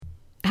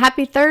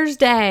Happy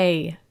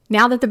Thursday!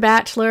 Now that the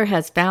Bachelor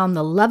has found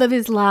the love of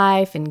his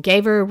life and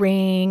gave her a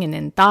ring and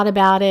then thought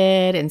about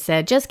it and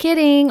said, just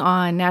kidding,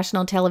 on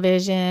national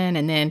television,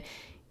 and then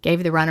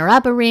gave the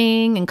runner-up a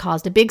ring and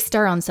caused a big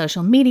stir on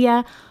social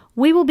media,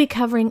 we will be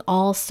covering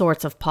all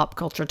sorts of pop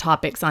culture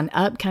topics on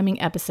upcoming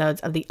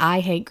episodes of the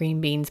I Hate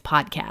Green Beans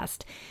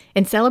podcast.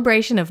 In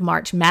celebration of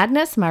March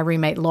Madness, my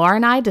roommate Laura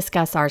and I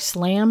discuss our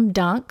slam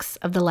dunks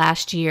of the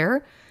last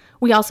year.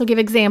 We also give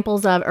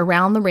examples of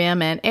around the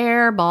rim and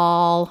air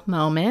ball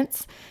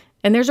moments.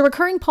 And there's a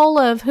recurring poll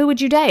of who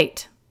would you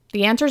date?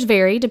 The answers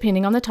vary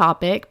depending on the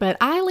topic, but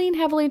I lean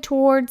heavily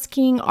towards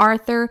King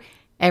Arthur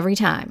every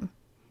time.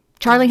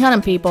 Charlie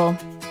Hunnam, people.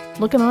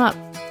 Look him up.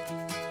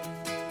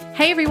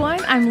 Hey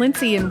everyone, I'm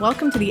Lindsay and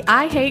welcome to the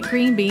I Hate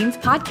Green Beans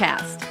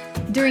podcast.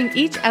 During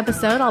each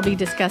episode, I'll be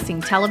discussing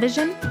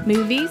television,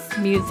 movies,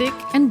 music,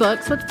 and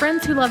books with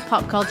friends who love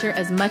pop culture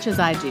as much as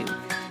I do.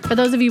 For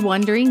those of you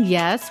wondering,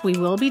 yes, we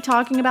will be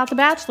talking about the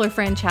Bachelor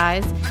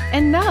franchise.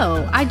 And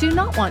no, I do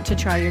not want to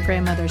try your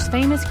grandmother's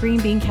famous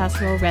green bean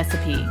casserole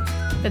recipe.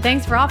 But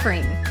thanks for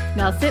offering.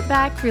 Now sit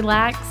back,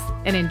 relax,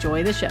 and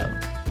enjoy the show.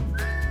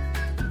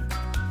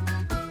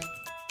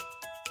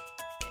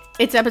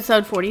 It's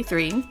episode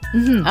 43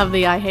 of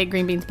the I Hate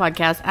Green Beans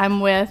podcast. I'm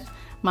with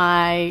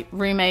my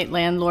roommate,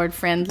 landlord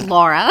friend,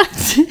 Laura.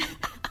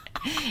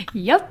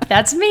 Yep,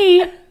 that's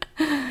me.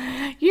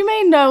 You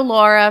may know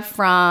Laura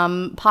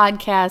from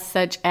podcasts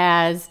such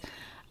as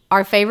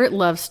Our Favorite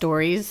Love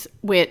Stories,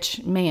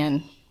 which,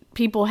 man,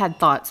 people had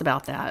thoughts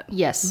about that.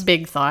 Yes.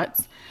 Big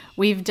thoughts.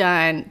 We've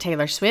done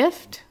Taylor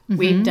Swift. Mm-hmm.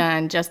 We've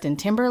done Justin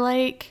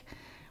Timberlake.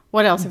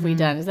 What else have we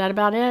done? Is that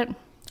about it?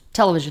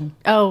 Television.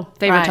 Oh,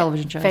 favorite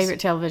television shows. Favorite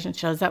television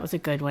shows. That was a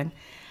good one.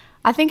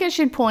 I think I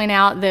should point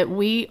out that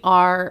we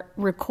are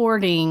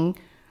recording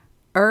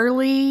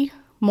early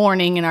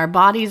morning and our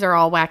bodies are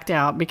all whacked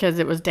out because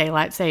it was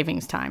daylight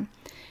savings time.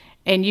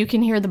 And you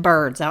can hear the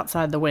birds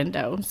outside the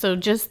window. So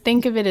just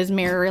think of it as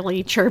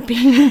merrily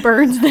chirping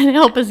birds that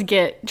help us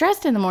get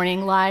dressed in the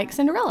morning like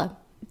Cinderella.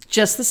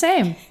 Just the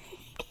same.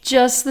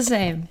 Just the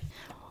same.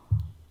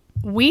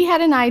 We had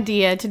an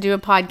idea to do a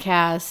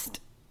podcast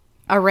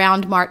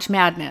around March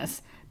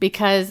Madness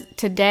because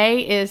today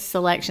is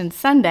Selection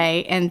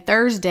Sunday and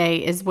Thursday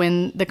is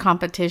when the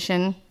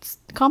competition?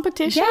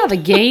 Yeah,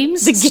 the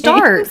games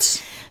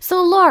start.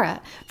 So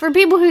Laura, for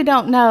people who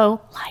don't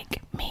know,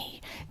 like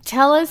me,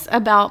 tell us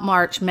about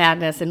March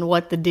Madness and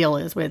what the deal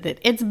is with it.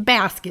 It's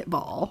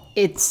basketball.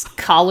 It's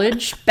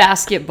college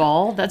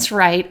basketball. That's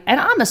right. And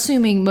I'm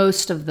assuming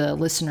most of the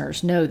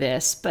listeners know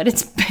this, but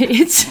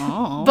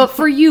but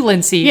for you,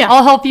 Lindsay, yeah.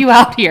 I'll help you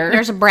out here.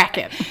 There's a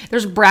bracket.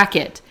 There's a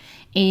bracket.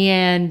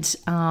 And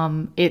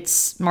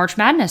it's March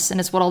Madness, and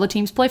it's what all the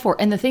teams play for.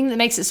 And the thing that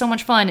makes it so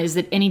much fun is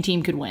that any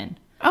team could win.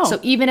 Oh.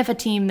 So even if a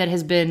team that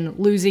has been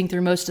losing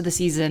through most of the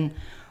season,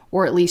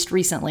 or at least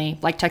recently,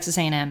 like Texas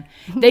A&M,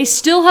 they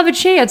still have a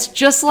chance,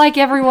 just like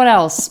everyone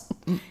else.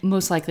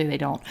 Most likely they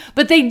don't.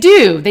 But they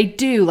do. They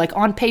do. Like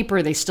on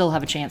paper, they still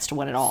have a chance to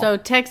win it all. So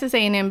Texas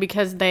A&M,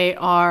 because they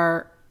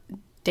are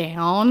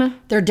down.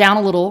 They're down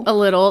a little.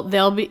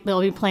 They'll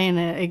be playing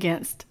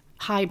against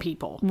high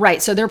people. Right.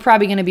 So they're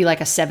probably going to be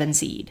like a 7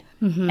 seed.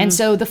 Mm-hmm. And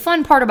so the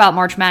fun part about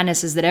March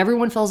Madness is that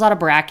everyone fills out a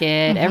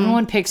bracket. Mm-hmm.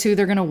 Everyone picks who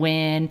they're going to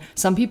win.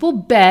 Some people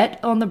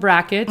bet on the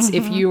brackets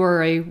if you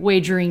are a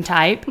wagering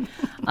type.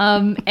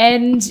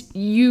 And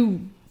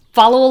you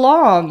follow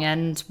along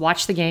and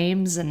watch the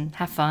games and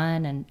have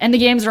fun. And the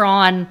games are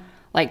on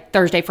like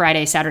Thursday,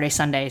 Friday, Saturday,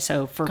 Sunday.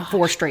 So for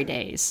 4 straight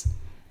days.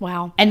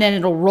 Wow. And then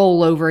it'll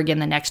roll over again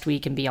the next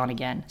week and be on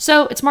again.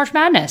 So it's March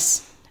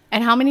Madness.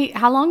 And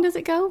how long does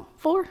it go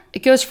for? It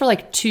goes for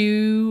like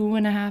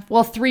 2.5,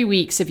 well, 3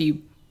 weeks if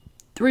you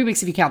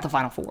count the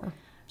Final Four.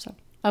 So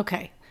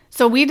okay.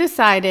 So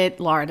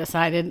Laura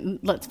decided,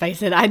 let's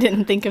face it, I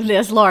didn't think of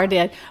this, Laura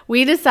did.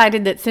 We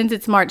decided that since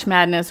it's March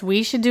Madness,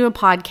 we should do a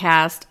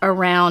podcast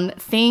around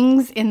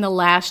things in the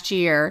last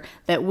year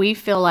that we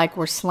feel like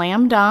were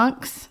slam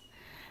dunks,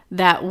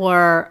 that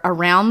were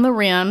around the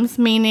rims,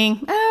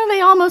 meaning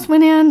they almost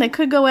went in, they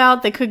could go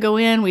out, they could go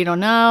in, we don't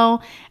know,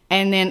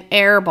 and then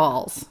air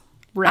balls.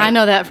 Right. I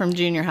know that from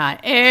junior high.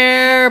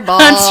 Air ball.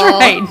 That's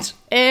right.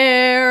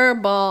 Air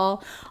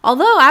ball.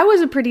 Although I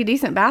was a pretty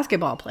decent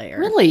basketball player.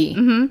 Really?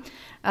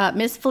 Mm-hmm.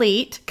 Miss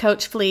Fleet,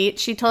 Coach Fleet,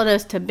 she told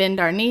us to bend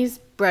our knees,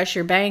 brush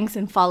your bangs,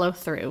 and follow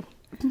through.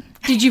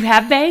 Did you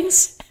have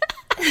bangs?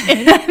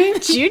 In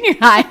junior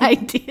high, I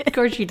did. Of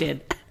course you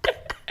did.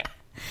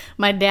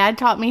 My dad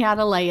taught me how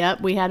to lay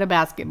up. We had a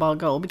basketball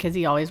goal because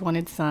he always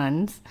wanted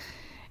sons.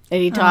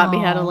 And he taught me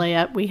how to lay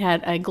up. We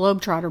had a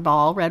Globetrotter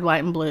ball, red,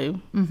 white, and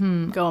blue.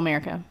 Mm-hmm. Go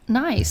America.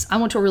 Nice. I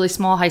went to a really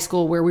small high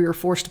school where we were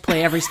forced to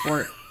play every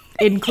sport,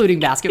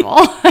 including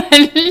basketball.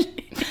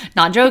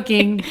 Not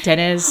joking.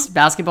 Tennis,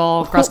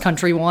 basketball, cross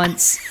country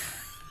once.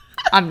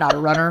 I'm not a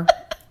runner.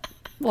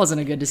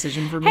 Wasn't a good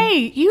decision for me. Hey,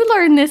 you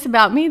learned this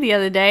about me the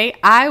other day.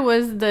 I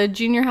was the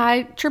junior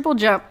high triple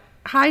jump,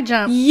 high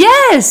jump.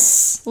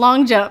 Yes!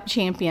 Long jump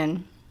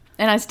champion.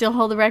 And I still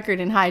hold the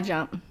record in high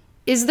jump.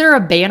 Is there a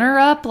banner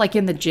up like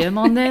in the gym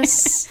on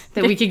this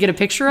that we could get a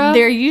picture of?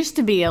 There used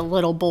to be a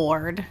little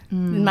board.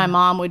 My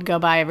mom would go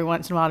by every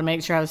once in a while to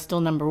make sure I was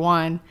still number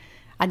one.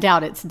 I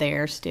doubt it's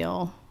there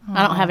still.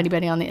 I don't have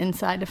anybody on the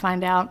inside to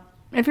find out.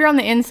 If you're on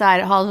the inside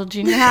at Hallsville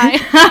Junior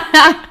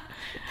High,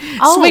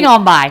 Swing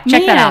on by.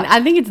 Check that out.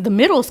 I think it's the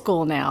middle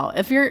school now.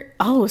 If you're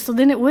so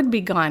then it would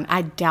be gone.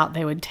 I doubt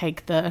they would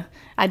take the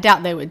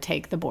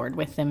board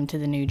with them to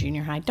the new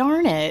junior high.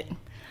 Darn it.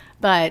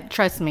 But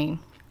trust me,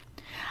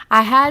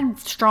 I had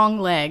strong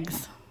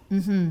legs.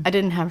 I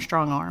didn't have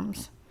strong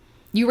arms.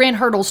 You ran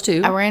hurdles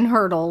too. I ran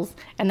hurdles,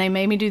 and they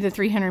made me do the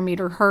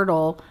 300-meter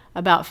hurdle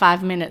about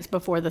 5 minutes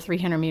before the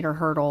 300-meter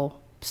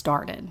hurdle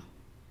started.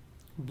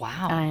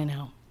 Wow. I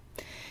know.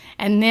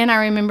 And then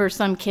I remember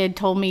some kid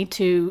told me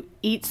to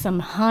eat some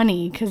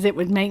honey because it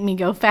would make me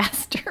go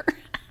faster.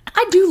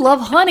 I do love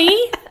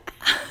honey.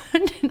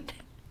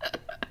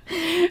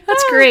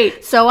 That's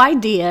great. So I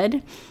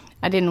did.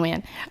 I didn't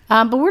win.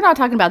 But we're not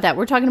talking about that.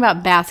 We're talking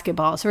about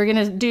basketball. So we're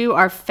going to do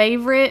our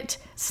favorite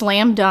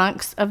slam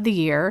dunks of the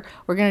year.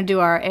 We're going to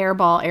do our air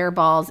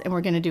balls, and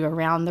we're going to do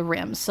around the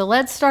rim. So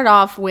let's start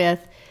off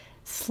with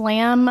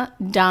slam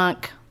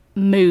dunk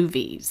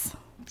movies.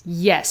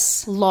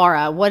 Yes.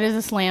 Laura, what is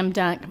a slam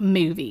dunk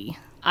movie?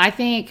 I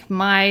think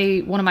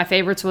one of my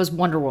favorites was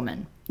Wonder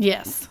Woman.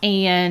 Yes.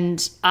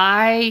 And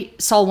I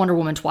saw Wonder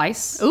Woman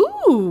twice.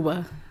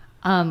 Ooh.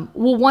 Well,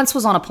 once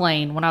was on a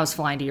plane when I was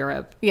flying to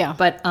Europe. Yeah.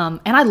 But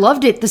and I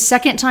loved it the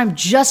second time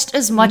just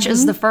as much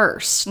as the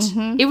first.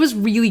 It was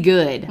really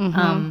good.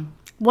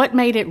 What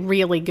made it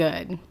really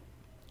good?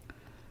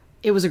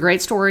 It was a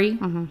great story.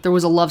 There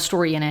was a love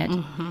story in it.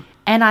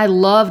 And I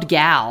loved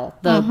Gal,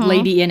 the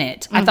lady in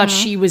it. I thought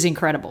she was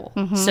incredible.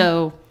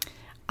 So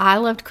I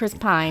loved Chris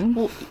Pine.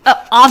 well,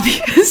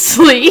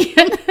 obviously.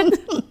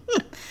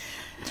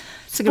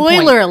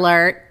 Spoiler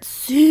alert,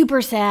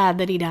 super sad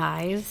that he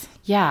dies.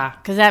 Yeah.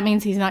 Because that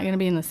means he's not going to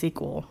be in the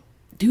sequel.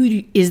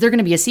 Dude, is there going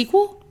to be a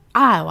sequel?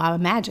 I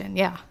imagine,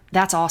 yeah.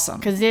 That's awesome.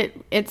 Because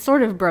it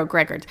sort of broke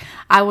records.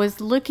 I was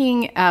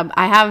looking,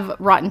 I have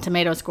Rotten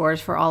Tomato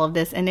scores for all of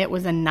this, and it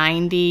was a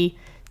 92%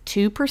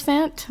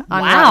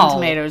 on Rotten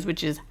Tomatoes,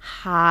 which is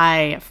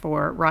high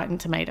for Rotten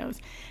Tomatoes.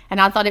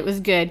 And I thought it was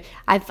good.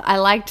 I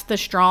liked the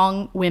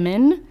strong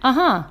women.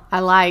 I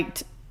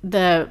liked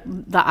the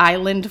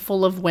island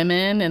full of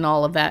women and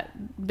all of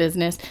that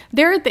business.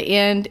 There at the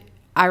end,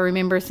 I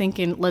remember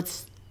thinking,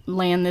 let's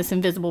land this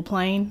invisible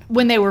plane.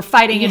 When they were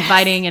fighting and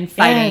fighting and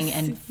fighting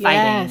and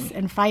fighting. Yes,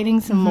 and fighting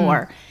some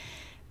more.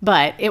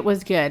 But it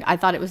was good. I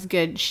thought it was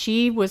good.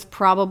 She was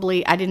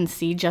probably, I didn't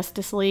see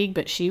Justice League,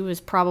 but she was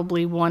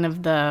probably one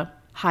of the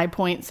high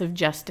points of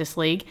Justice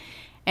League.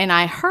 And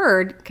I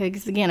heard,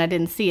 because again, I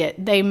didn't see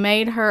it, they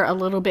made her a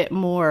little bit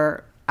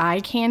more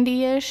eye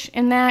candy-ish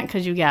in that,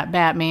 because you got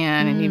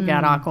Batman and you've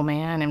got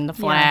Aquaman and the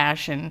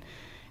Flash and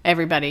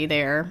everybody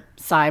there,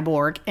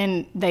 Cyborg,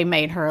 and they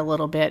made her a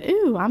little bit,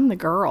 ooh, I'm the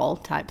girl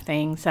type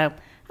thing. So I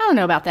don't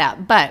know about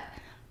that, but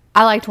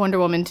I liked Wonder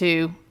Woman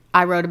too.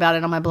 I wrote about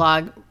it on my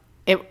blog.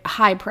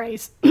 High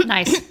praise.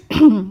 Nice.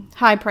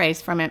 High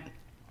praise from it.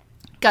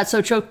 Got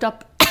so choked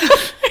up.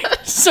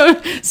 so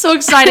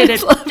excited.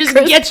 It just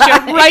gets you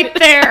right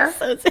there.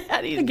 So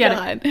sad he's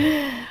gone.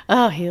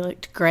 Oh, he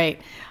looked great.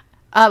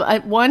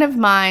 One of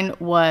mine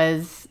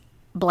was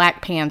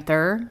Black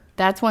Panther.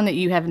 That's one that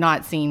you have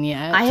not seen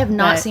yet. I have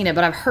not seen it,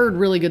 but I've heard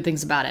really good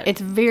things about it.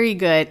 It's very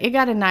good. It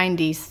got a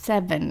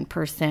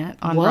 97%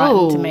 on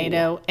Rotten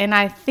Tomato, and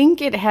I think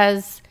it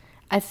has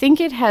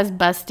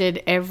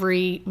busted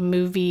every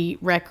movie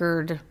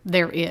record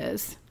there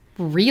is.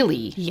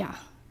 Really? Yeah.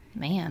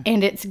 Man.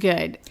 And it's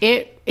good.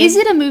 Is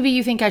it a movie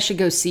you think I should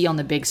go see on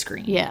the big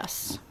screen?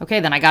 Yes.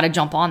 Okay, then I got to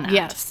jump on that.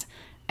 Yes.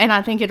 And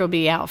I think it'll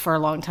be out for a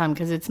long time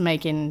because it's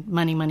making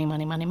money.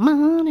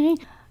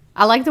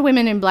 I like the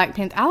women in Black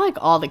Panther. I like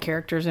all the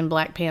characters in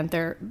Black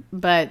Panther,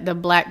 but the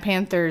Black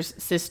Panther's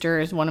sister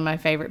is one of my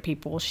favorite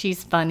people.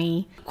 She's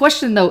funny.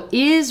 Question though,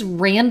 is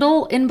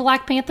Randall in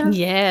Black Panther?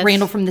 Yes.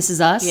 Randall from This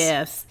Is Us?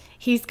 Yes.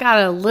 He's got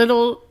a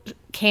little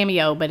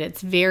cameo, but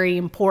it's very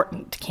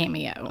important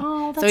cameo.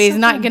 Oh, that's so he's so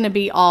not fun. going to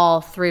be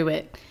all through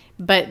it,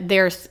 but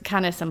there's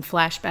kind of some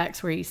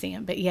flashbacks where you see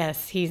him. But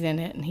yes, he's in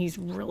it, and he's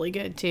really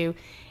good too.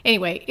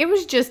 Anyway, it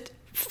was just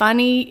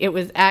funny. It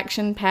was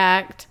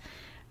action-packed.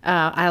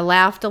 I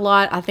laughed a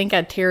lot. I think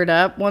I teared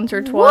up once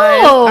or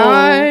twice. Whoa.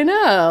 I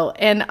know.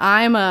 And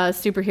I'm a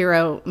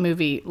superhero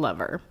movie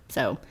lover.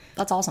 So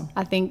That's awesome.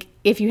 I think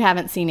if you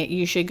haven't seen it,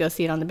 you should go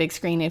see it on the big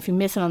screen. If you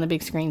miss it on the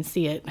big screen,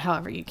 see it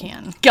however you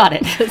can. Got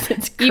it.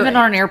 It's great. Even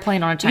on an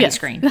airplane on a tiny Yes,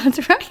 screen.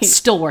 That's right.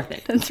 Still worth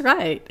it. That's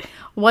right.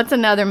 What's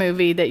another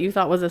movie that you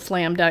thought was a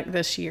slam dunk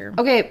this year?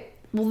 Okay,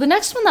 well, the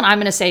next one that I'm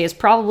going to say is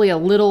probably a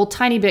little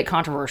tiny bit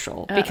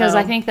controversial because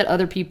I think that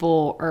other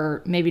people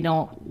maybe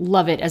don't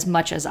love it as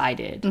much as I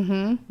did,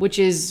 which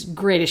is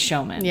Greatest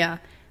Showman. Yeah.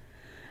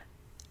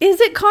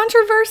 Is it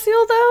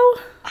controversial, though?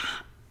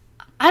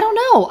 I don't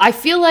know. I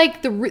feel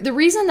like the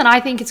reason that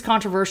I think it's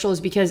controversial is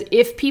because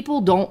if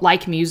people don't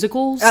like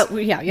musicals,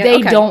 they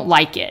okay. don't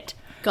like it.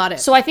 Got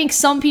it. So I think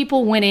some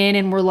people went in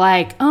and were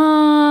like,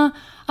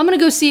 I'm I'm going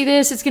to go see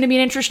this. It's going to be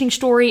an interesting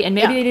story. And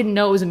maybe they didn't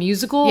know it was a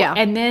musical. Yeah.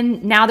 And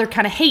then now they're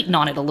kind of hating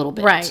on it a little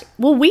bit. Right.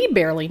 Well, we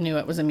barely knew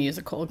it was a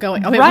musical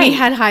going. I mean, Right. we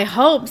had high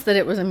hopes that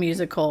it was a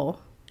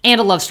musical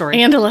And a love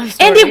story. and a love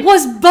story. And it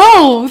was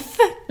both.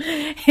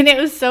 And it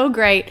was so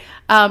great.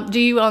 Do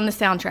you own the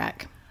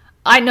soundtrack?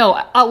 I know.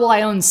 Well,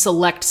 I own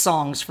select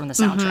songs from the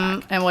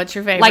soundtrack. And what's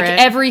your favorite? Like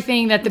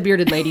everything that the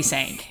bearded lady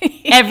sang.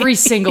 Every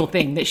single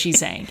thing that she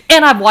sang.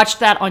 And I've watched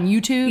that on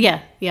YouTube.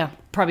 Yeah.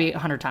 Probably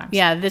 100 times.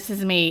 Yeah, This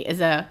Is Me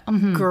is a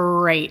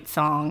great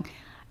song.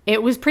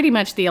 It was pretty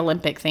much the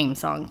Olympic theme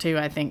song, too,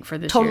 I think, for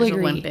this Totally year's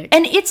agree. Olympics.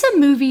 And it's a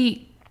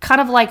movie kind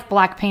of like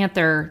Black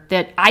Panther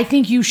that I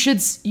think you should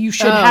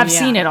have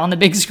seen it on the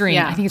big screen.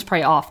 Yeah. I think it's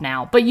probably off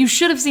now. But you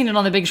should have seen it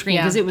on the big screen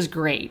because it was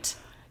great.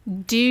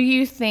 Do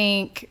you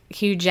think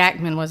Hugh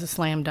Jackman was a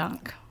slam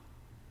dunk?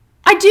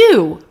 I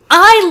do.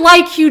 I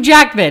like Hugh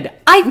Jackman.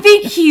 I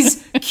think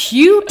he's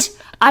cute.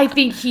 I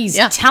think he's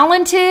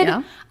talented.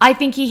 Yeah. I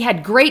think he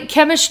had great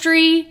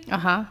chemistry.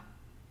 Uh-huh.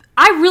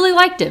 I really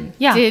liked him.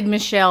 Yeah. Did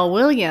Michelle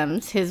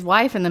Williams, his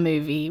wife in the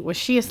movie, was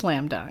she a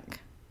slam dunk?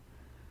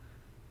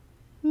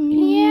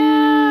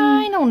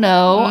 Yeah, I don't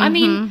know. I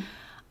mean,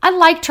 I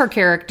liked her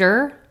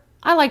character.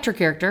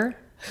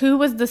 Who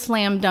was the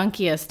slam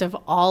dunkiest of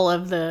all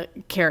of the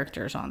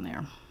characters on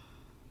there?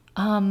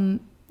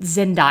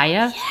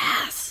 Zendaya.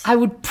 Yes. I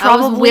would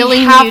probably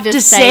willing have you to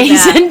to say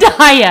say that.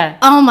 Zendaya.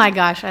 Oh my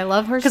gosh, I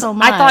love her so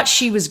much. I thought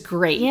she was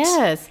great.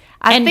 Yes.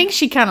 I think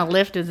she kind of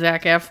lifted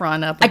Zac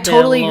Efron up a bit,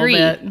 Totally a agree.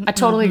 little bit. I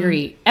totally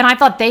agree. And I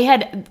thought they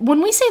had,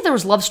 when we say there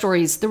was love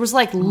stories, there was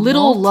like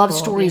little love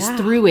Multiple, stories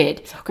through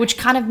it, which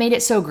kind of made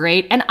it so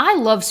great. And I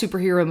love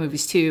superhero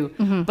movies too.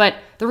 But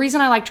the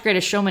reason I liked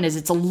Greatest Showman is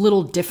it's a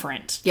little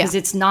different because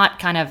it's not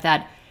kind of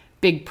that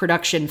big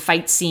production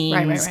fight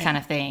scenes kind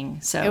of thing.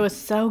 So It was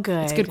so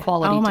good. It's good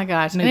quality Oh my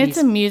gosh. And movies. it's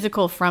a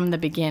musical from the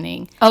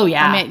beginning. Oh,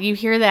 yeah. I mean, you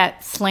hear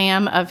that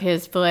slam of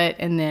his foot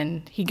and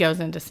then he goes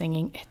into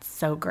singing. It's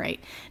so great.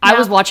 I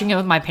was watching it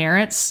with my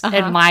parents,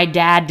 and my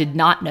dad did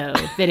not know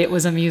that it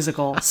was a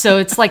musical. So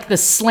it's like the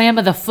slam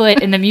of the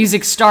foot, and the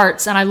music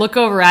starts, and I look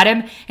over at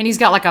him, and he's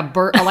got like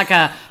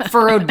a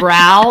furrowed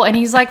brow, and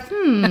he's like, I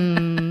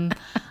don't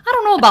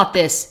know about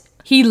this.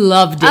 He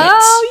loved it.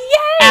 Oh,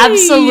 yay!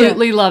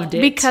 Absolutely loved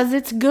it. Because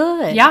it's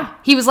good. Yeah.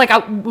 He was like,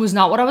 it was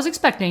not what I was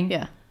expecting.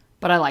 Yeah.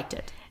 But I liked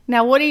it.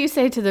 Now, what do you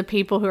say to the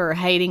people who are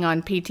hating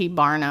on P.T.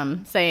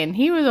 Barnum, saying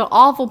he was an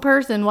awful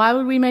person? Why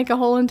would we make a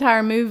whole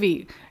entire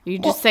movie? Are you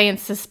just saying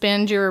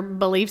suspend your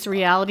beliefs,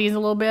 realities a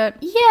little bit?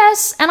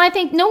 Yes, and I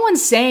think no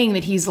one's saying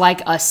that he's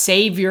like a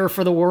savior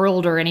for the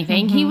world or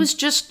anything. He was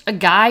just a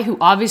guy who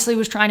obviously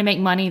was trying to make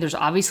money. There's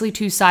obviously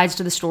two sides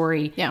to the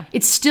story. Yeah.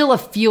 It's still a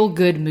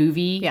feel-good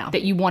movie Yeah.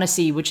 that you want to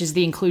see, which is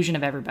the inclusion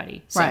of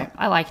everybody. So Right.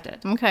 I liked it.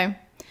 Okay.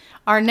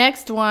 Our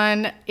next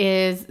one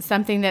is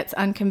something that's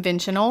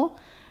unconventional.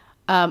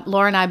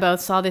 Laura and I both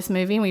saw this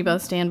movie, and we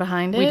both stand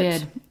behind it. We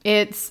did.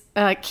 It's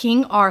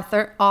King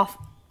Arthur.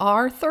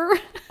 Arthur?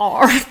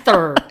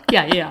 Arthur.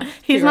 Yeah.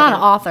 He's not an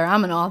author.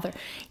 I'm an author.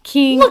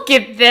 Look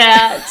at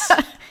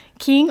that.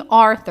 King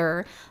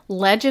Arthur,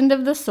 Legend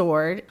of the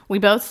Sword. We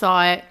both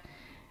saw it.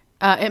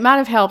 It might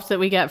have helped that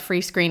we got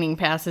free screening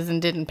passes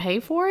and didn't pay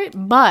for it,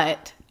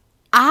 but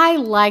I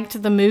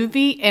liked the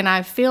movie, and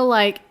I feel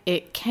like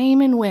it came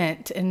and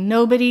went, and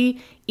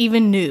nobody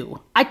even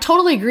knew. I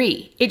totally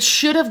agree. It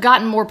should have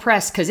gotten more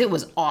press because it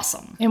was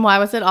awesome. And why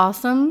was it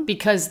awesome?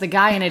 Because the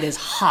guy in it is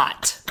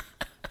hot.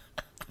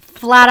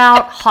 Flat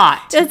out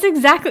hot. That's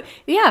exactly,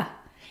 yeah.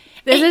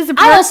 This is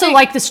I also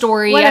like the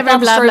story. Whatever, I thought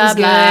the blah, story blah, was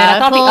good. blah. I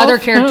thought Pull- the other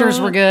characters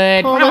were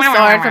good. Pull the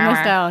sword from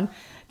the stone.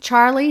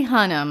 Charlie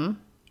Hunnam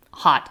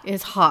Hot.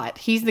 is hot.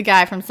 He's the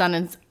guy from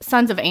Sons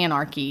of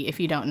Anarchy, if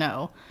you don't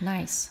know.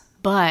 Nice.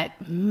 But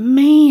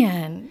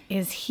man,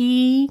 is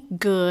he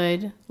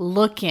good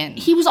looking.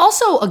 He was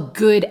also a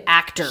good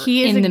actor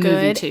He is in a the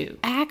movie good too.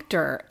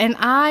 actor. And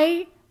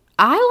I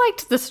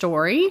liked the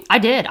story. I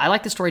did. I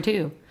like the story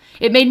too.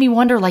 It made me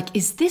wonder, like,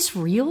 is this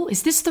real?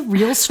 Is this the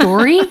real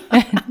story?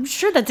 I'm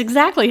sure that's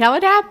exactly how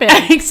it happened.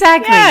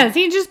 Exactly. Yes,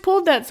 he just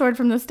pulled that sword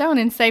from the stone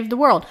and saved the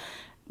world.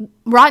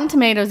 Rotten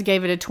Tomatoes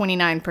gave it a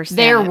 29%.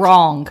 They're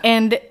wrong.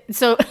 And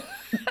so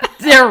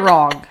They're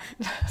wrong.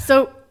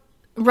 So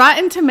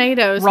Rotten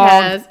Tomatoes Wrong.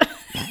 has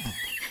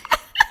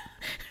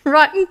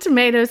Rotten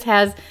Tomatoes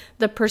has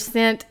the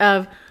percent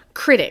of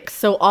critics.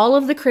 So all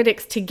of the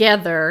critics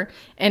together,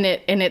 and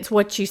it's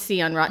what you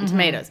see on Rotten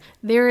Tomatoes.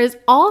 There is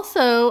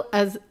also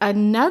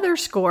another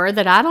score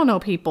that I don't know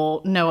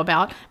people know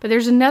about, but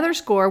there's another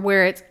score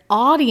where it's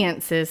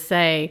audiences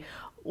say,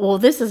 well,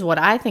 this is what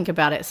I think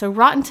about it. So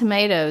Rotten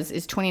Tomatoes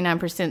is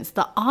 29%.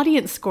 The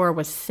audience score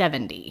was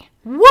 70.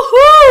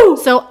 Woohoo!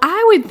 So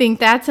I would think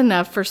that's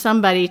enough for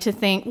somebody to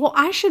think, well,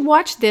 I should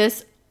watch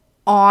this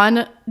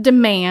on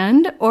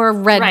demand or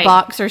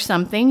Redbox or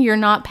something. You're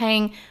not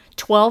paying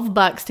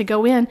 $12 to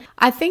go in.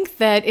 I think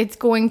that it's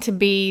going to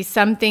be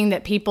something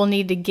that people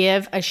need to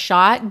give a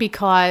shot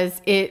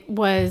because it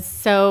was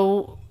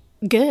so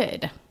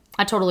good.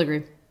 I totally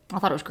agree. I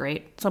thought it was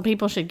great. So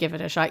people should give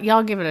it a shot.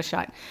 Y'all give it a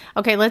shot.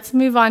 Okay, let's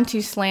move on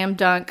to slam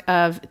dunk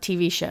of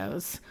TV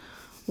shows.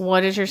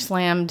 What is your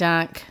slam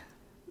dunk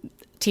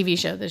TV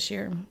show this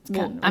year? It's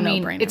kind of a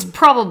no-brainer. It's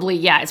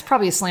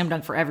probably a slam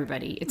dunk for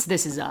everybody. It's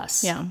This Is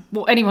Us. Yeah.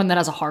 Well, anyone that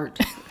has a heart.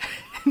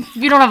 If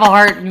you don't have a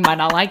heart, you might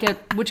not like it,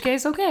 in which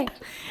case, okay.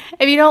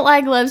 If you don't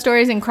like love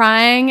stories and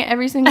crying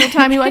every single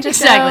time you watch a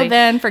show,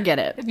 then forget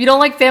it. If you don't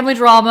like family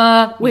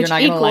drama, which you're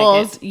not gonna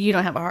equals like it. You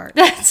don't have a heart.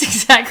 That's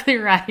exactly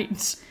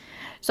right.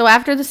 So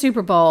after the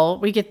Super Bowl,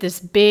 we get this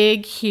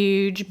big,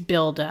 huge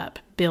build up.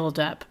 We're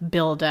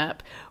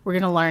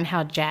going to learn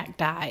how Jack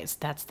dies.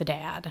 That's the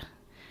dad.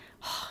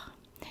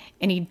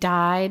 And he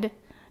died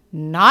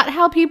not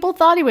how people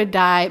thought he would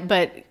die,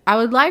 but I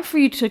would like for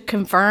you to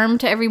confirm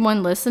to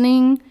everyone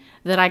listening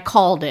that I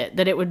called it,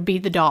 that it would be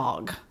the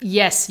dog.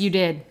 Yes, you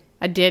did.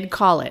 I did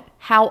call it.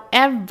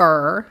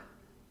 However,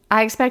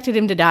 I expected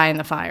him to die in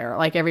the fire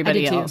like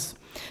everybody else.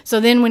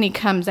 So then when he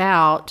comes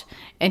out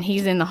and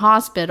he's in the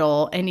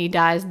hospital and he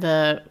dies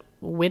the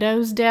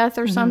widow's death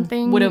or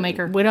something.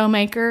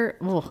 Widowmaker.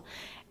 Ugh.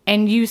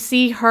 And you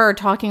see her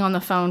talking on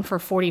the phone for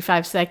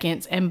 45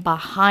 seconds and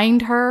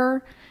behind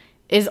her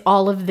is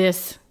all of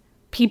this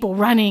people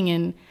running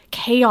and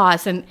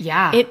chaos. And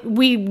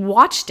we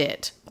watched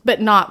it,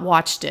 but not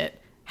watched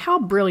it. How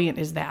brilliant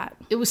is that?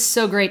 It was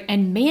so great.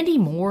 And Mandy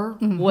Moore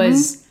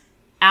was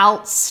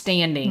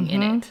outstanding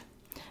in it.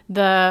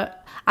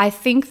 I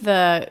think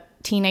the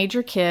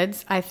teenager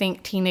kids, I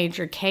think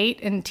teenager Kate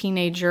and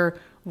teenager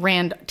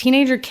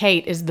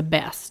Kate is the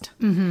best.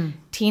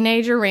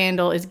 Teenager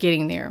Randall is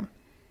getting there.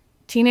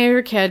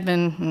 Teenager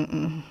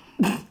Kevin,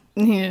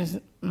 he's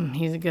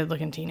a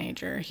good-looking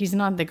teenager. He's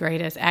not the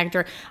greatest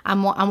actor. I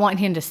want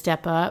him to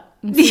step up.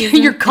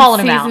 You're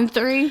calling him out. Season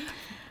 3.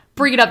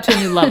 Bring it up to a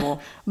new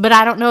level. But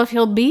I don't know if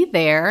he'll be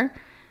there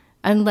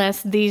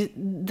unless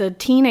the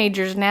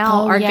teenagers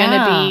now are going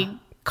to be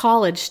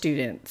college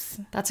students.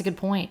 That's a good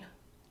point.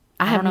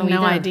 I have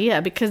no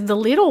idea because the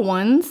little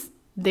ones,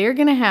 they're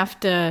going to have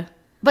to.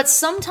 But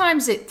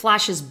sometimes it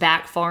flashes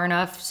back far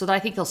enough so that I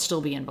think they'll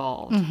still be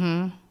involved.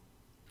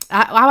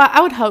 I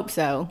would hope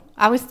so.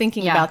 I was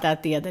thinking about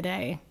that the other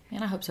day.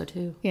 And I hope so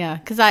too. Yeah,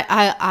 because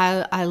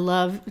I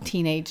love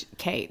teenage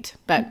Kate.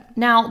 But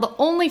now the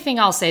only thing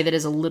I'll say that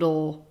is a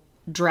little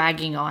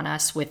dragging on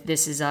us with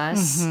This Is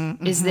Us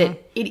is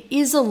that it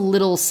is a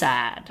little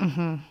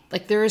sad.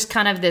 Like there is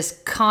kind of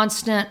this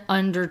constant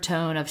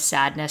undertone of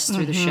sadness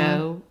through the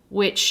show,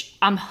 which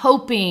I'm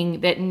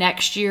hoping that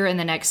next year and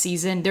the next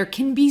season there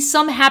can be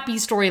some happy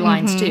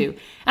storylines too.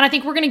 And I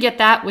think we're going to get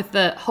that with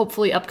the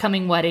hopefully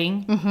upcoming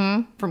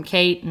wedding from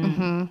Kate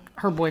and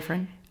her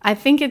boyfriend. I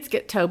think it's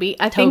Toby.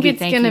 I think it's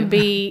going to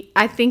be.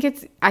 I think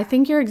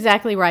you're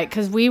exactly right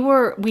because we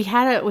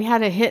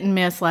had a hit and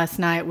miss last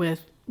night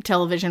with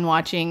television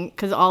watching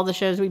because all the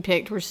shows we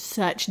picked were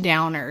such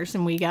downers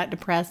and we got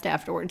depressed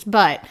afterwards.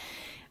 But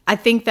I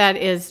think that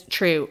is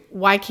true.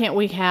 Why can't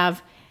we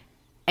have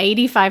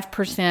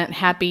 85%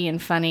 happy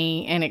and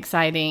funny and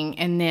exciting,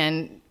 and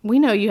then we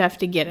know you have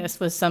to get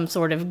us with some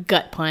sort of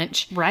gut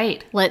punch.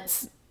 Right.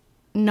 Let's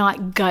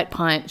not gut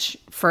punch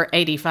for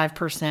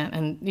 85%,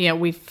 and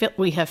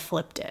we have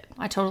flipped it.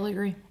 I totally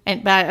agree.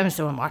 But I'm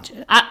still gonna watch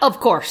it. Of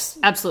course,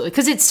 absolutely,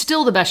 because it's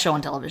still the best show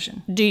on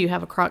television. Do you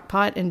have a crock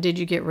pot, and did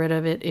you get rid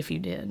of it if you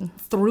did?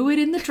 Threw it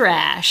in the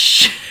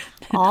trash.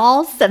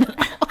 All 7.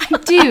 I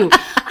do.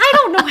 I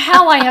don't know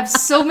how I have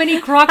so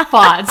many crock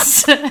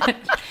pots.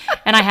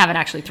 And I haven't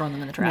actually thrown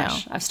them in the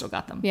trash. No. I've still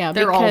got them. Yeah,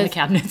 they're all in the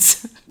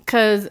cabinets.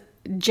 Because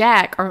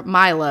Jack, or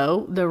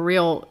Milo, the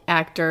real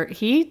actor,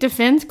 he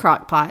defends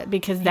Crock-Pot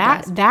because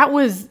that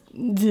was,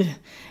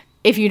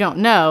 if you don't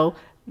know,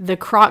 the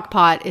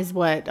Crock-Pot is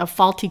a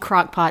faulty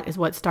Crock-Pot is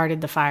what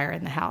started the fire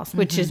in the house,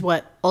 which is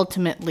what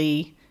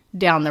ultimately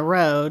down the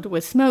road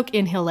with smoke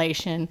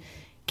inhalation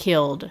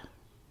killed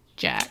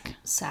Jack.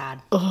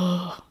 Sad.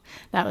 Ugh.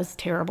 That was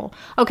terrible.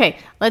 Okay,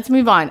 let's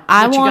move on.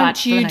 I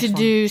want you to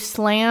do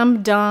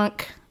slam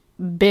dunk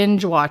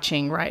binge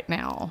watching right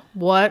now.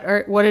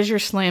 What is your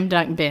slam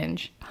dunk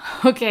binge?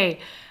 Okay,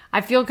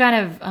 I feel kind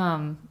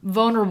of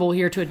vulnerable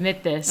here to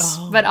admit this,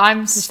 but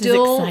I'm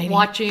still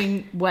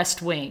watching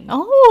West Wing.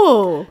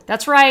 Oh,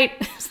 that's right.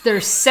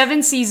 There's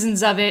 7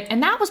 seasons of it,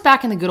 and that was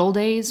back in the good old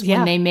days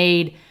when they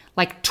made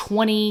like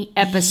 20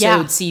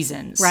 episode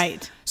seasons.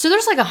 Right. So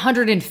there's like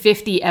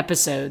 150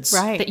 episodes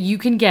that you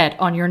can get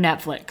on your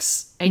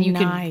Netflix, and you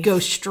can go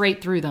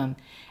straight through them.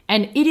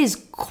 And it is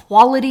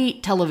quality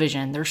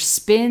television. There's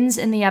spins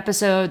in the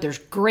episode. There's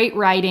great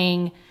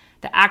writing.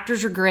 The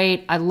actors are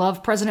great. I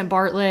love President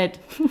Bartlett.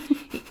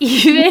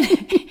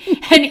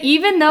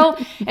 Even though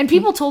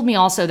people told me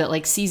also that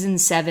like season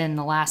 7,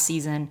 the last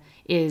season,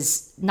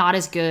 is not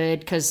as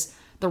good because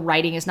the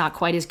writing is not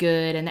quite as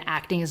good and the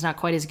acting is not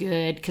quite as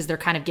good because they're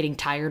kind of getting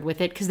tired with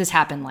it because this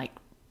happened like,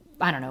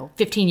 I don't know,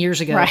 15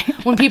 years ago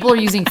when people are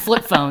using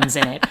flip phones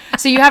in it.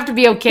 So you have to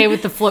be okay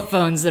with the flip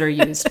phones that are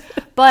used.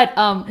 But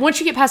once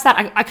you get past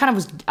that, I kind of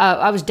was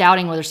I was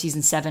doubting whether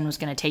season 7 was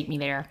going to take me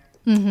there.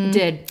 It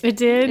did. It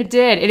did? It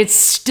did. And it's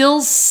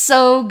still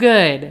so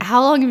good.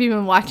 How long have you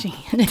been watching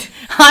it?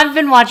 I've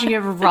been watching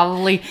it for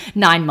probably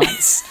 9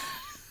 months.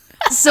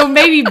 So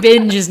maybe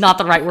binge is not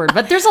the right word,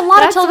 but there's a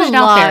lot of television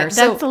out there.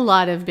 So that's a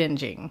lot of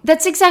binging.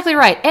 that's exactly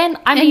right. And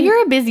I mean,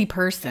 you're a busy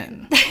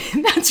person.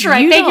 that's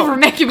right. Thank you for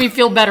making me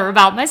feel better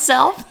about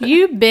myself.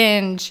 You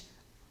binge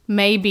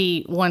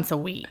maybe once a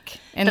week.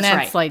 And That's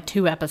that's right. like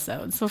 2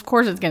 episodes. So, of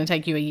course, it's going to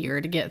take you a year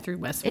to get through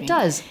West Wing. It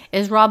does.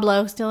 Is Rob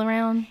Lowe still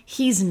around?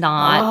 He's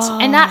not.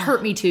 And that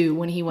hurt me too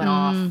when he went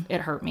off. It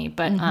hurt me.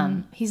 But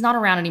he's not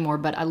around anymore,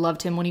 but I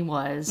loved him when he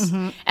was.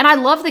 And I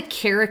love the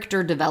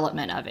character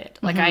development of it.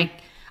 Like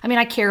I mean,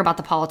 I care about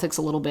the politics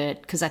a little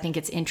bit because I think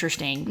it's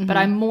interesting, but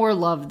I more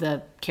love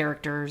the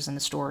characters and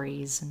the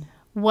stories. And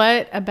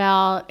What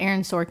about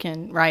Aaron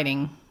Sorkin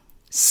writing?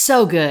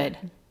 so good.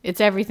 It's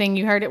everything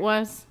you heard it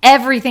was?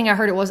 Everything I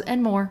heard it was,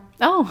 and more.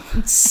 Oh,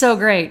 It's so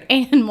great.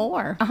 and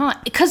more.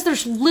 Because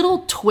there's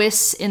little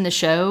twists in the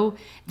show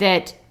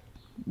that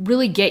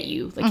really get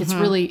you. Like it's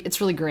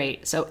really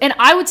great. So, and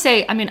I would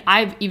say, I mean,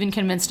 I've even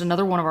convinced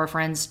another one of our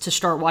friends to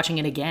start watching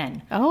it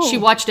again. Oh. She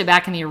watched it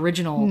back in the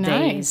original Nice.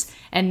 days,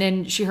 and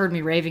then she heard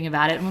me raving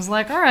about it and was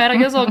like, "All right, I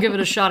guess I'll give it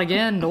a shot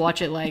again to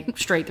watch it like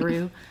straight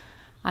through."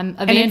 I'm it's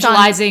on-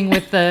 evangelizing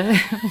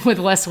with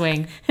West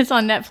Wing, It's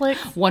on Netflix?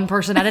 one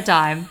person at a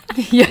time.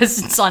 Yes,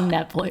 it's on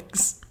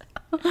Netflix.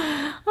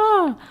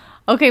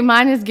 Okay,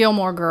 mine is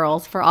Gilmore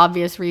Girls for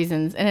obvious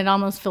reasons, and it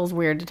almost feels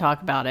weird to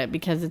talk about it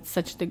because it's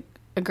such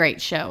a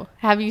great show.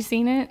 Have you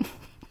seen it?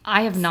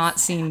 I have not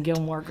seen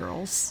Gilmore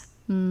Girls.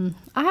 I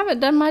haven't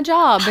done my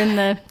job in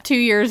the 2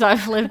 years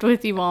I've lived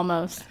with you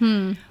almost.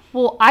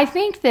 Well, I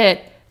think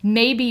that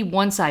maybe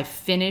once I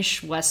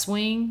finish West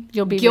Wing,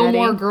 You'll be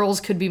Gilmore ready.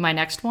 Girls could be my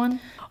next one.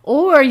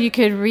 Or you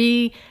could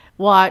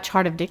re-watch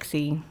Heart of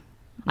Dixie.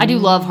 I do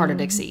love Heart of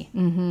Dixie.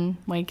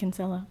 Wade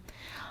Kinsella.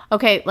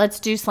 Okay, let's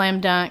do slam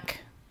dunk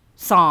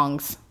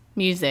songs,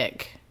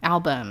 music,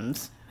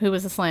 albums. Who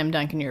was a slam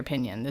dunk in your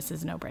opinion? This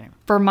is a no-brainer.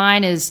 For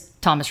mine is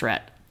Thomas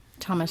Rhett.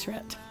 Thomas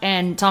Rhett.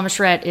 And Thomas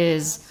Rhett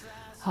is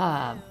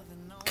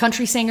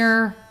country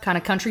singer, kind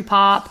of country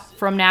pop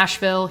from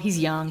Nashville. He's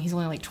young. He's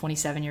only like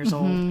 27 years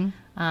old.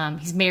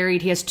 He's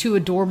married. He has 2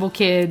 adorable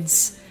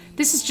kids.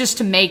 This is just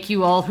to make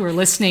you all who are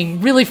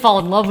listening really fall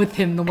in love with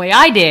him the way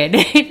I did.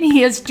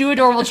 He has 2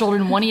 adorable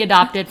children. One he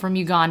adopted from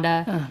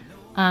Uganda,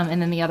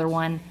 and then the other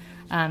one,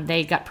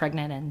 they got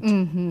pregnant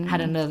and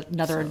had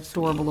another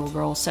adorable little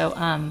girl.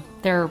 So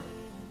they're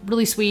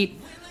really sweet.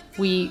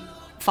 We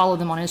follow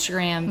them on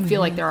Instagram.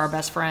 Feel like they're our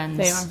best friends.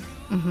 They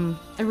are.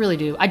 I really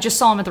do. I just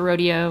saw him at the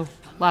rodeo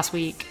last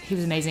week. He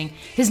was amazing.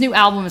 His new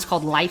album is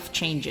called Life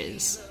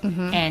Changes,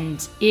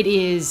 and it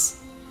is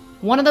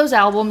one of those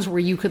albums where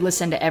you could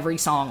listen to every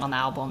song on the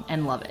album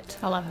and love it.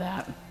 I love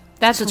that.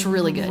 That's it's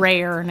really good.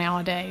 Rare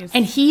nowadays.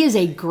 And he is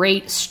a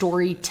great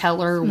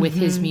storyteller with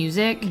his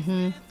music.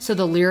 So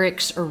the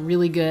lyrics are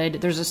really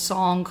good. There's a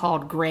song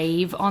called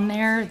Grave on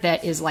there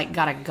that is like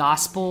got a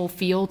gospel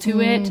feel to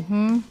it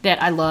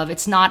that I love.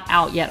 It's not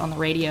out yet on the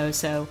radio,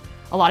 so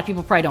a lot of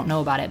people probably don't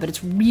know about it, but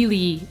it's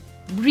really,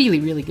 really,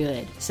 really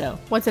good. So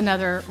What's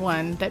another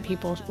one that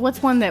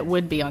what's one that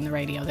would be on the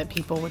radio that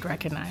people would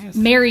recognize?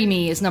 Marry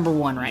Me is number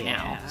 1 right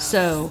now.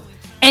 So,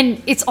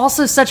 and it's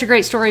also such a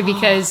great story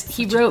because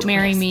he wrote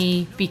Marry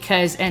Me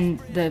because, and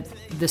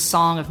the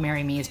song of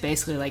Marry Me is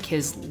basically like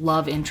his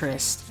love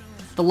interest.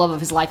 The love of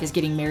his life is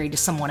getting married to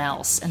someone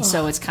else. And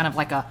so it's kind of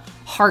like a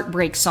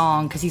heartbreak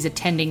song because he's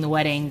attending the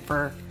wedding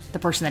for the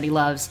person that he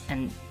loves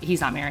and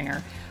he's not marrying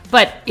her.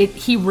 But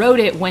he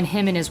wrote it when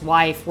him and his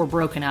wife were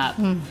broken up.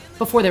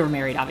 Before they were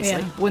married,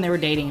 obviously. Yeah. When they were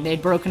dating,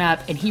 they'd broken up,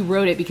 and he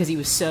wrote it because he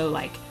was so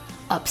like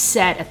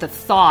upset at the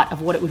thought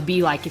of what it would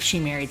be like if she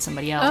married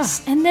somebody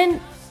else. And then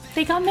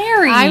they got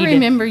married. I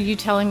remember you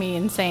telling me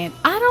and saying,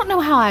 I don't know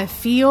how I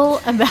feel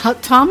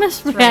about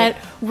Thomas Rhett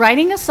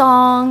writing a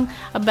song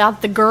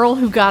about the girl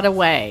who got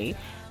away,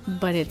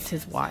 but it's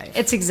his wife.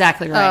 It's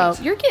exactly right.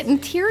 Oh, you're getting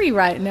teary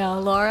right now,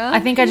 Laura. I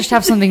think I just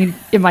have something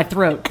in my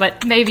throat,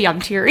 but maybe I'm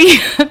teary.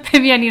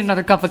 Maybe I need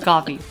another cup of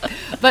coffee.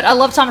 But I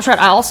love Thomas Rhett.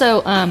 I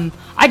also,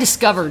 I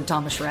discovered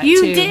Thomas Rhett,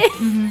 You too.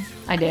 did?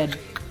 I did.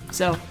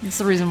 So, it's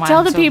the reason why Tell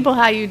I'm the so- people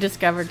how you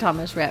discovered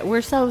Thomas Rhett.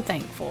 We're so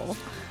thankful.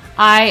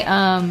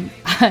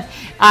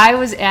 I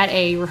was at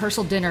a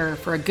rehearsal dinner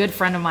for a good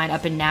friend of mine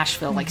up in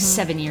Nashville like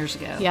 7 years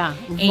ago. Yeah,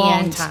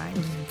 long time.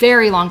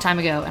 Very long time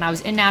ago. And I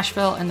was in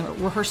Nashville, and the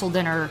rehearsal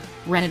dinner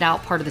rented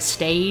out part of the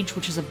stage,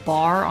 which is a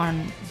bar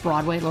on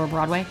Broadway, Lower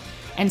Broadway.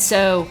 And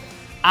so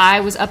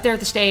I was up there at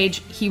the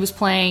stage. He was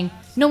playing.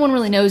 No one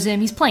really knows him.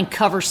 He's playing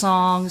cover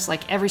songs,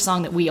 like every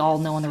song that we all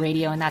know on the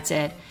radio, and that's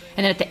it.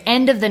 And then at the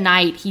end of the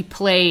night, he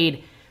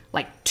played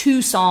like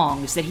 2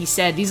 songs that he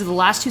said, these are the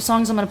last 2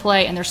 songs I'm going to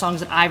play, and they're songs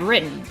that I've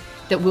written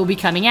that will be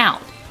coming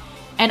out.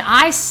 And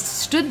I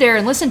stood there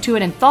and listened to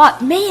it and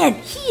thought, man,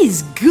 he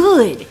is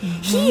good.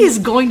 He is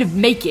going to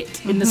make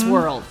it in this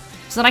world.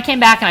 So then I came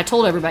back and I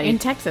told everybody. In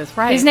Texas,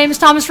 right? His name is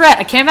Thomas Rhett.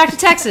 I came back to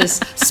Texas,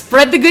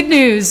 spread the good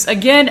news,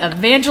 again,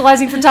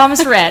 evangelizing for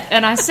Thomas Rhett.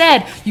 And I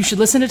said, you should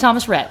listen to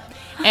Thomas Rhett.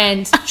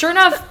 And sure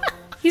enough,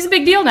 He's a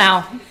big deal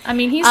now. I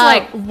mean, he's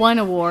won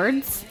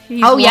awards.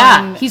 He's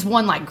he's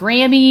won like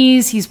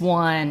Grammys. He's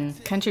won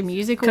country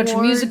music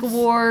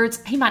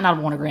awards. He might not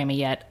have won a Grammy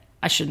yet.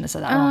 I shouldn't have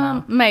said that. I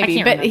don't know.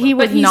 Maybe, but he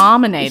was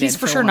nominated. He's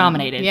for sure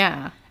nominated.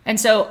 Yeah. And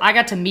so I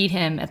got to meet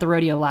him at the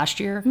rodeo last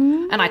year,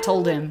 and I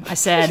told him, I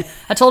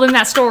told him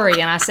that story,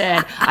 and I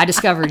said, I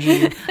discovered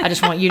you. I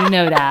just want you to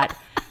know that.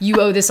 You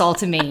owe this all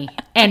to me.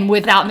 And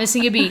without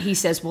missing a beat, he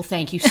says, well,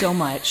 thank you so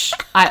much.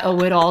 I owe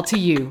it all to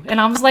you. And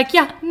I was like,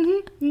 yeah,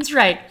 that's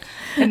right.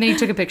 And then he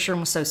took a picture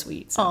and was so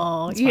sweet.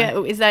 So yeah.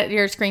 Is that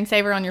your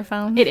screensaver on your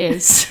phone? It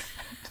is.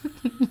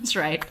 That's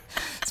right.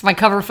 It's my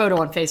cover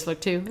photo on Facebook,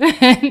 too.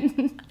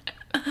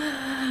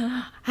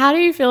 How do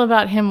you feel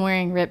about him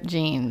wearing ripped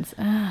jeans?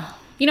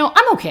 You know,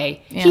 I'm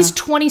okay. Yeah. He's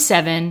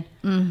 27.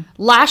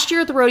 Last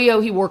year at the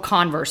rodeo, he wore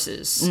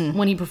Converses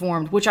when he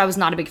performed, which I was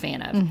not a big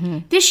fan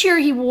of. This year,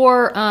 he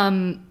wore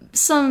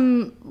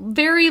some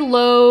very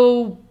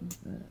low,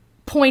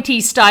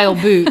 pointy style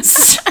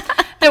boots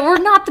that were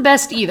not the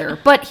best either.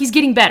 But he's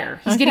getting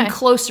better. He's getting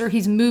closer.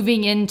 He's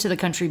moving into the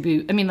country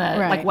boot. I mean, the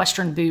like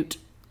Western boot.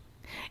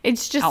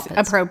 It's just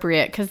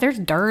appropriate because there's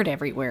dirt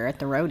everywhere at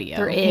the rodeo.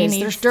 There is.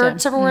 There's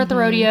dirt everywhere at the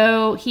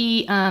rodeo.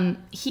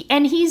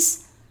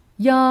 He's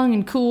young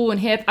and cool and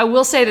hip. I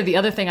will say that the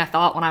other thing I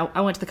thought when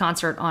I went to the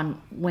concert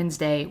on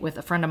Wednesday with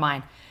a friend of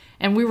mine,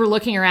 and we were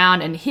looking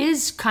around, and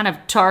his kind of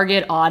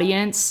target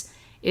audience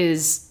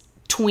is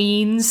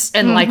tweens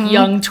and like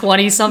young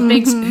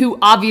 20-somethings who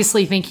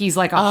obviously think he's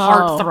like a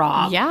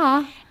heartthrob.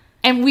 Yeah.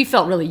 And we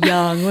felt really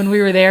young when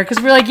we were there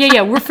because we're like,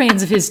 yeah, we're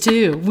fans of his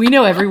too. We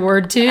know every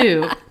word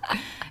too.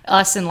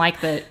 Us and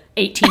like the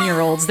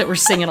 18-year-olds that were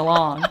singing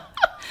along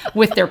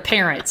with their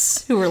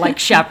parents who were like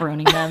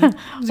chaperoning them.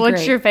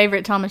 What's your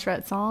favorite Thomas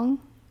Rhett song?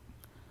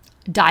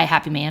 Die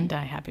Happy Man.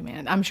 Die Happy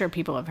Man. I'm sure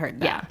people have heard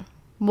that. Yeah.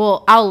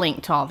 Well, I'll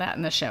link to all that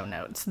in the show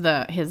notes,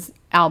 his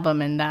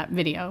album and that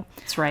video.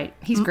 That's right.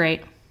 He's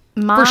great.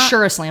 For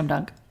sure a slam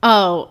dunk.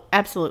 Oh,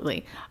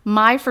 absolutely.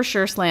 My for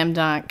sure slam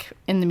dunk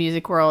in the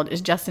music world is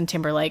Justin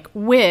Timberlake,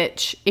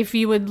 which, if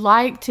you would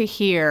like to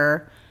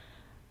hear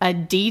a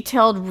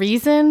detailed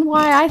reason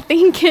why I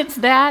think it's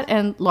that,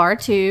 and Laura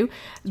too,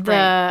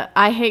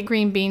 I Hate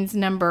Green Beans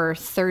number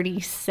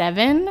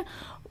 37,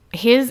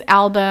 his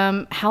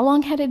album, how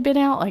long had it been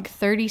out? Like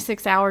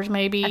 36 hours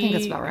maybe? I think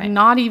that's about right.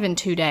 Not even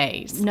 2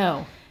 days.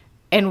 No.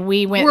 And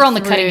we're on the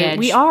cutting edge.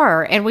 We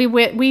are. And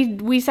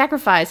we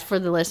sacrificed for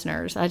the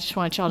listeners. I just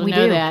want y'all to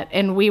know that.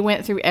 And we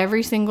went through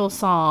every single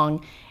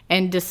song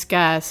and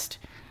discussed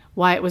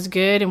why it was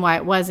good and why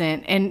it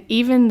wasn't. And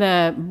even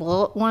the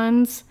bullet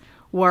ones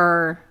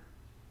were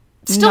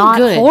still not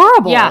good.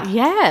 Horrible. Yeah.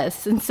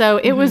 Yes. And so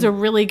it was a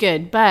really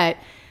good. But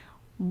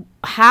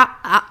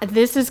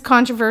this is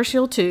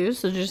controversial too,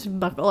 so just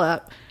buckle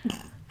up.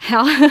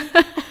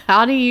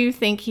 How do you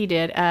think he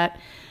did at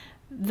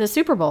the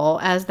Super Bowl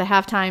as the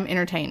halftime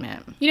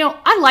entertainment? You know,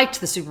 I liked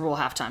the Super Bowl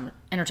halftime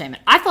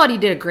entertainment. I thought he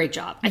did a great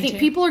job. I think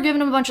people are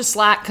giving him a bunch of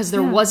slack because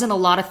there wasn't a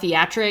lot of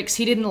theatrics.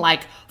 He didn't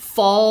like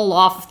fall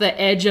off the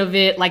edge of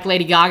it like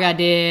Lady Gaga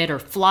did or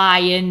fly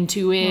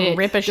into it.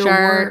 Rip a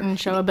shirt and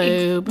show a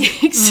boob.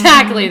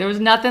 Exactly. There was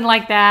nothing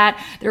like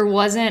that. There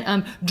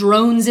wasn't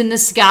drones in the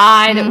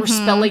sky that were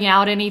spelling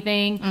out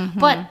anything.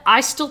 But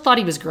I still thought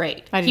he was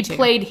great. He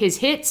played his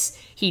hits.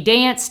 He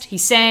danced. He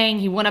sang.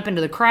 He went up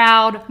into the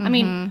crowd. I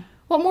mean,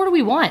 what more do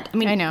we want? I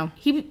mean, I know.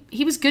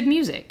 He was good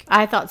music.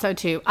 I thought so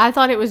too. I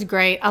thought it was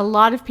great. A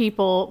lot of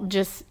people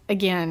just,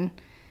 again,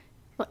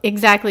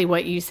 exactly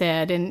what you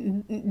said.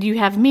 And you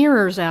have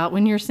mirrors out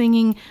when you're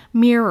singing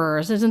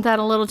Mirrors. Isn't that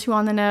a little too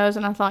on the nose?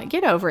 And I thought,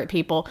 get over it,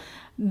 people.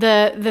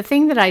 The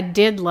thing that I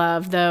did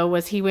love, though,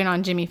 was he went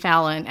on Jimmy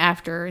Fallon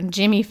after. And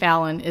Jimmy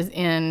Fallon is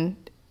in,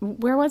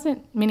 where was it?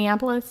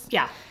 Minneapolis?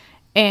 Yeah.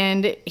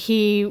 And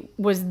he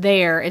was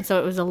there, and so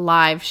it was a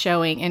live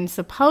showing. And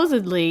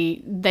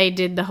supposedly they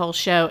did the whole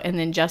show, and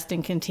then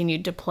Justin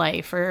continued to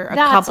play for a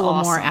couple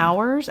of more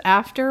hours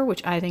after,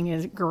 which I think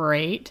is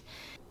great.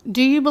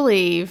 Do you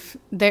believe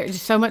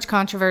there's so much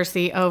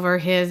controversy over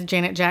his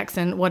Janet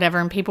Jackson, whatever,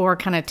 and people were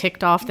kind of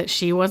ticked off that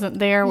she wasn't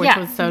there, which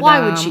was so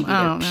why dumb. Would she be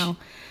I don't know.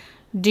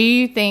 Do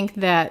you think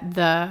that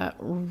the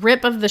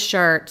rip of the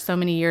shirt so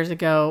many years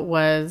ago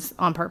was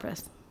on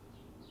purpose?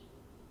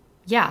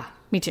 Yeah.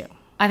 Me too.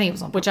 I think it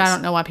was on purpose. Which I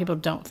don't know why people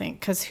don't think.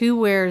 Because who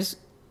wears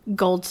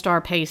Gold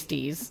Star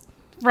pasties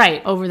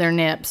over their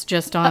nips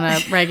just on a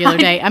regular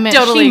day? I mean,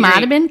 she might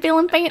have been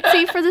feeling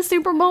fancy for the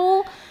Super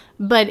Bowl,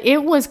 but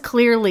it was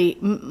clearly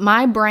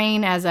my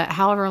brain as a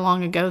however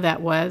long ago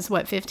that was,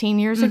 15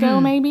 years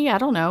ago maybe? I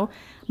don't know.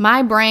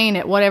 My brain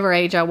at whatever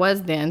age I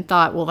was then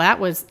thought, well,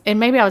 that was, and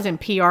maybe I was in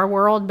PR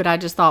world, but I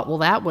just thought, well,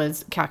 that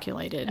was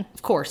calculated.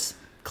 Of course.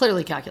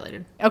 Clearly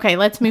calculated. Okay,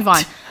 let's move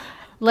on.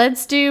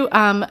 Let's do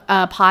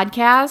a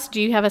podcast.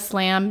 Do you have a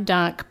slam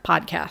dunk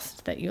podcast?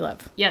 podcast that you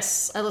love.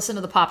 Yes, I listen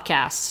to the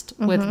Popcast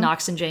with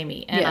Knox and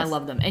Jamie, and I Yes.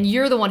 love them. And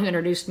you're the one who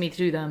introduced me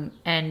to them,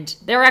 and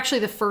they're actually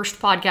the first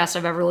podcast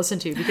I've ever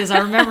listened to, because I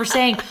remember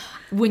saying,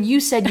 when you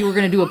said you were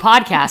going to do a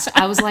podcast,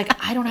 I was like,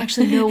 I don't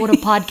actually know what a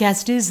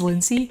podcast is,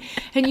 Lindsay.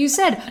 And you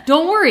said,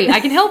 don't worry, I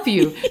can help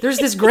you. There's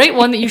this great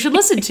one that you should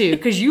listen to,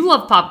 because you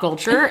love pop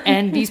culture,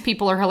 and these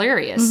people are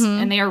hilarious,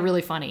 and they are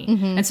really funny.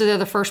 And so they're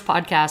the first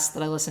podcast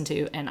that I listen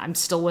to, and I'm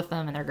still with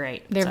them, and they're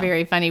great. They're So.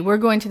 very funny. We're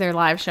going to their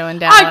live show in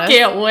Dallas.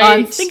 can't wait.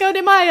 On Cinco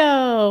de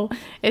Mayo.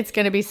 It's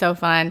going to be so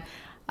fun.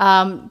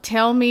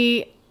 Tell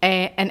me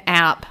an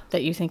app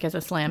that you think is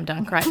a slam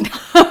dunk right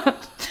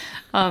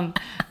now.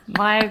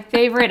 My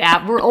favorite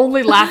app, we're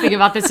only laughing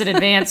about this in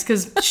advance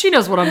because she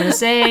knows what I'm going to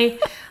say.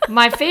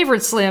 My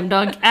favorite slam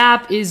dunk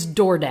app is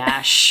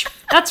DoorDash.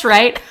 That's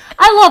right.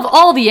 I love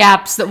all the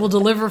apps that will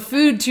deliver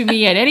food to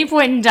me at any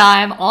point in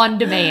time on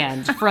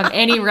demand from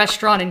any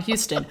restaurant in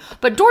Houston.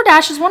 But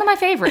DoorDash is one of my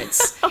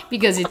favorites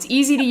because it's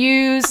easy to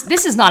use.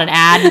 This is not an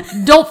ad.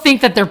 Don't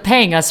think that they're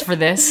paying us for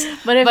this.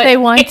 But if they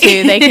want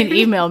to, they can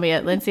email me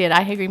at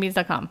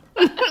lindsay@ihategreenbeans.com.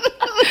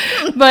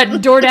 But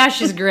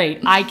DoorDash is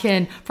great. I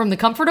can, from the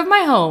comfort of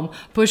my home,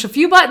 push a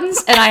few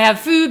buttons and I have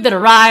food that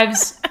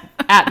arrives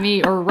at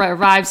me or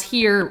arrives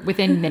here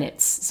within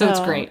minutes. So it's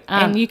great.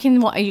 And you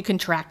can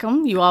track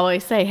them. You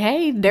always say,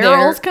 hey,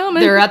 Daryl's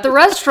coming. They're at the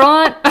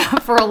restaurant.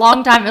 For a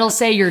long time, it'll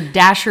say you're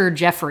Dasher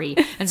Jeffrey.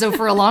 And so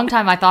for a long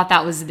time, I thought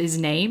that was his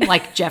name,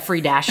 like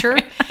Jeffrey Dasher.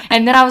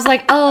 And then I was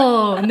like,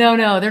 oh,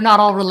 no, they're not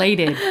all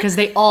related because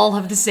they all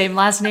have the same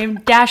last name,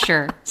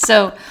 Dasher.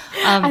 So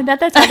I bet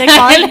that's why they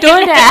call it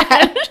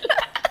DoorDash.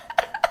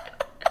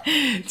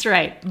 that's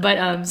right.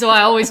 But so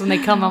I always, when they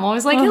come, I'm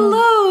always like,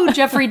 hello,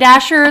 Jeffrey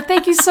Dasher.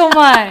 Thank you so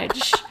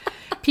much.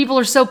 People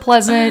are so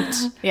pleasant.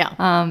 Yeah.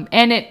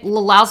 And it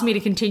allows me to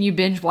continue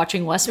binge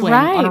watching West Wing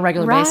on a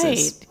regular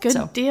basis. Good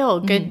So, deal.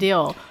 Good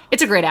deal.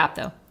 it's a great app,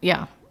 though.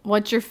 Yeah.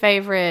 What's your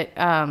favorite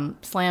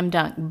slam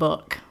dunk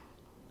book?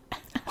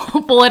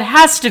 Well, it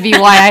has to be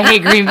Why I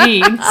Hate Green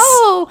Beans.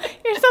 Oh,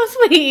 you're so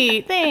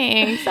sweet.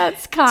 Thanks.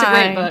 That's kind. It's a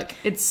great book.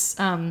 It's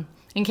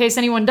in case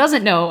anyone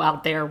doesn't know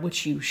out there,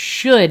 which you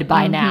should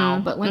by now,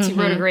 but Lindsay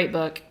wrote a great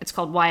book. It's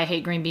called Why I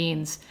Hate Green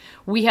Beans.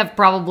 We have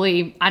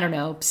probably,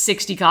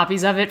 60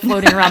 copies of it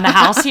floating around the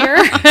house here.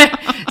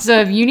 So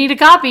if you need a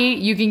copy,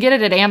 you can get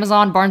it at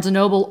Amazon, Barnes &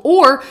 Noble,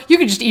 or you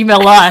can just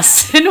email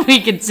us and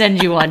we can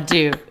send you one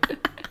too.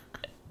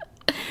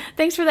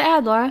 Thanks for the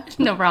ad, Laura.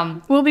 No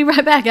problem. We'll be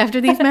right back after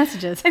these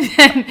messages.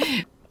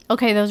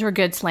 Okay, those were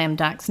good slam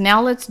dunks.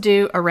 Now let's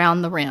do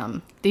around the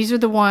rim. These are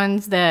the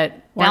ones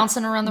that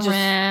Bouncing around the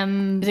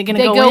rim. Is it gonna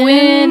they go go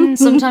in? in.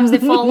 Sometimes they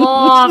fall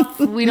off.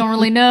 We don't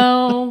really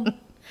know.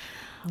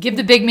 Give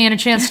the big man a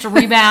chance to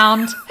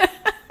rebound.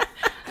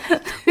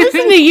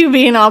 Listen to you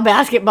being all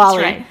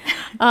basketball-y.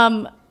 That's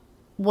right.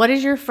 What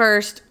is your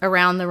first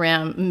around the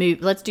rim?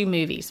 Let's do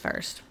movies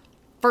first.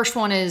 First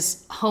one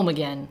is Home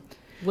Again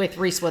with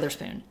Reese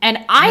Witherspoon. And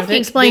I Have to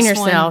think explain this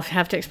yourself. one,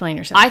 Have to explain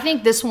yourself. I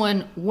think this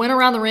one went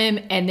around the rim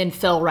and then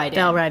fell right in.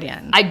 Fell right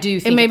in. I do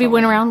think it maybe fell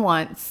went in. around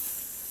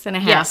once and a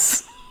half.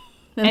 Yes.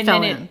 Then And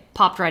fell then in. it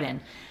popped right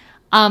in.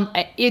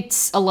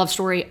 It's a love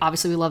story.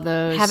 Obviously, we love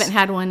those. Haven't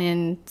had one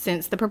in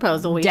since the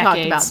proposal. We talked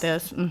about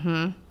Decades.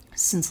 this.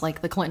 Since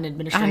like the Clinton I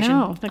administration.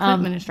 know. The Clinton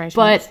administration.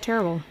 But It's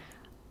terrible.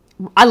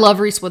 I love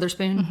Reese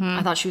Witherspoon. Mm-hmm.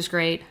 I thought she was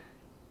great.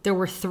 There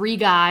were 3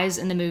 guys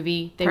in the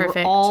movie. They Perfect.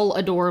 were all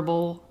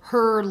adorable.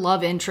 Her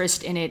love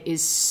interest in it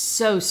is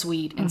so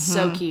sweet and Mm-hmm.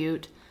 so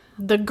cute.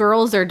 The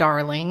girls are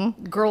darling.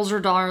 Girls are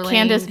darling.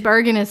 Candace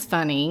Bergen is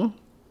funny.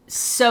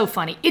 So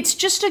funny. It's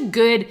just a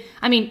good,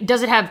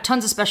 does it have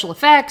tons of special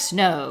effects?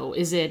 No.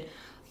 Is it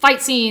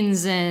fight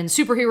scenes and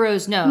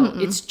superheroes? No.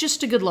 It's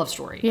just a good love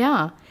story.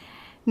 Yeah.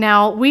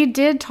 Now, we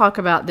did talk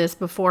about this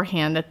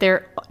beforehand, that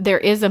there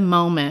is a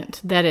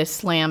moment that is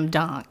slam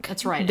dunk.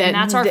 That's right. And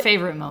that's our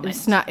favorite moment.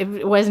 It's not.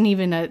 It wasn't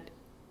even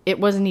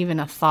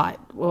a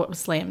thought. What was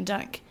slam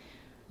dunk?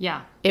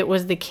 Yeah. It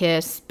was the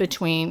kiss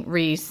between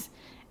Reese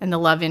and the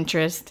love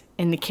interest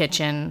in the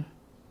kitchen.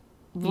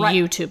 Right.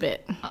 YouTube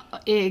it.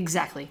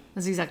 Exactly.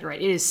 That's exactly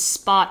right. It is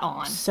spot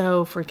on.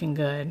 So freaking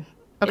good.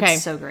 Okay.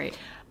 It's so great.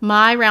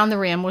 My round the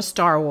rim was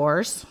Star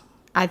Wars.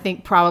 I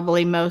think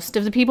probably most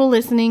of the people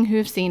listening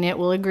who've seen it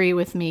will agree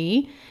with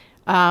me.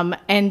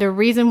 And the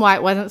reason why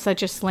it wasn't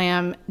such a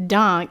slam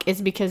dunk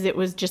is because it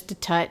was just a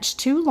touch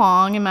too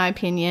long, in my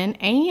opinion.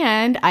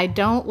 And I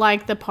don't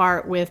like the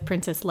part with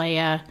Princess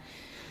Leia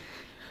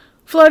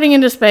floating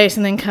into space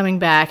and then coming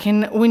back.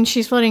 And when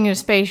she's floating into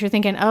space, you're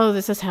thinking, oh,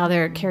 this is how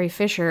Carrie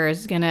Fisher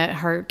is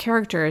her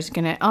character is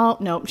gonna, oh,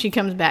 no, she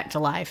comes back to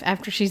life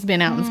after she's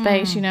been out in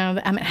space,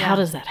 how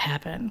does that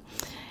happen?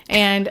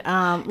 And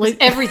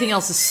Everything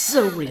else is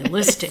so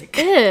realistic.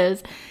 it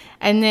is.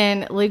 And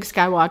then Luke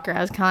Skywalker,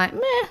 I was kind of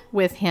meh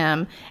with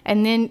him.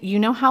 And then you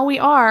know how we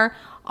are.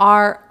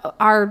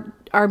 Our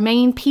our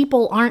main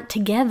people aren't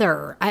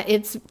together.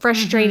 It's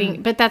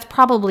frustrating, but that's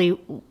probably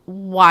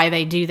why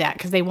they do that,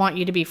 because they want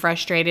you to be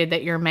frustrated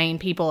that your main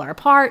people are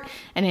apart.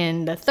 And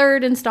in the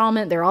third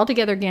installment, they're all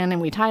together again,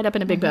 and we tie it up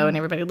in a big bow, and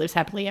everybody lives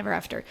happily ever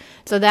after.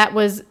 So that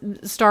was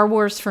Star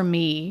Wars for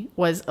me,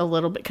 was a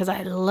little bit, because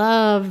I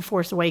love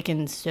Force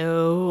Awakens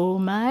so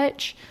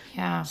much.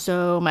 Yeah.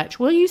 So much.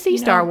 Will you see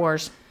Star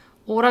Wars?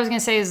 Well, what I was going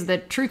to say is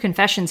that true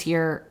confessions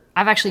here,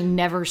 I've actually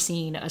never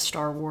seen a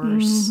Star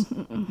Wars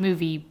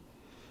movie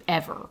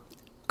ever.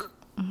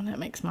 That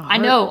makes my heart I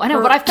know,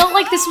 hurt. but I felt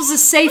like this was a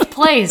safe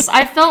place.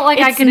 I felt like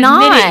I It's could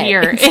not. admit it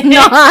here. It's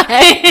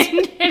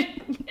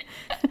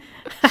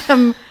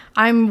not.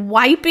 I'm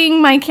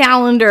wiping my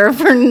calendar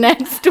for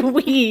next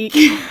week.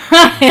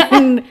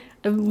 And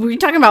we're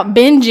talking about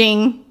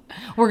binging.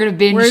 We're going to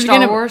binge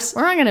Star Wars.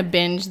 We're not going to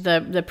binge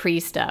the pre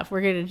stuff.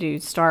 We're going to do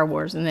Star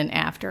Wars and then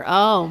after.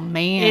 Oh,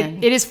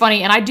 man. It is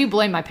funny, and I do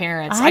blame my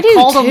parents. I I do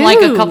called them like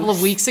a too. couple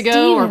of weeks ago,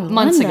 Steve or and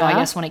months ago, Linda. I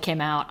guess, when it came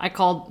out. I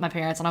called my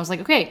parents, and I was like,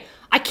 okay,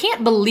 I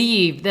can't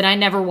believe that I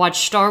never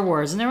watched Star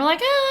Wars. And they were like,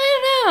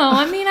 I don't know.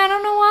 I mean, I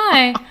don't know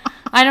why.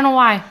 I don't know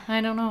why.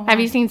 I don't know why. Have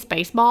you seen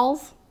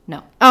Spaceballs?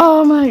 No.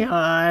 Oh, my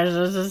gosh.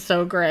 This is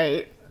so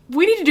great.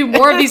 We need to do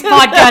more of these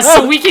podcasts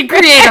so we can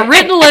create a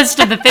written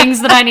list of the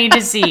things that I need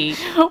to see.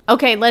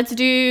 Okay, let's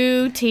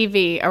do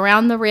TV.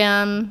 Around the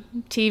Rim,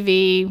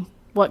 TV.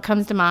 What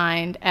comes to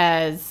mind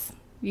as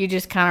you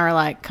just kind of are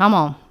like, come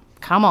on,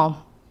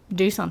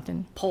 do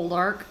something.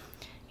 Poldark.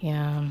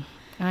 Yeah,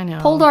 I know.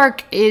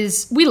 Poldark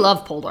we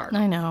love Poldark.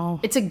 I know.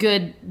 It's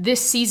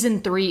this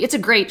season 3, it's a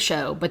great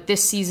show, but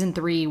this season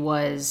 3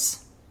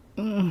 was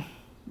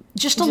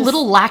just a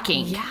little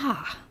lacking.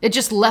 Yeah. It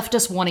just left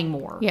us wanting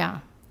more. Yeah.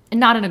 And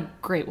not in a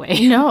great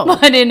way. No.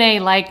 But in a,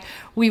 like,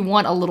 we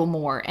want a little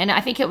more. And I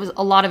think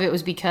a lot of it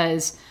was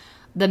because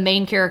the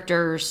main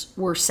characters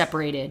were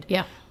separated.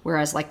 Yeah.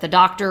 Whereas, like, the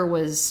doctor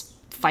was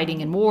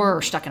fighting in war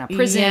or stuck in a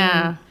prison.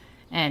 Yeah.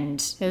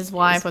 And His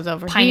wife was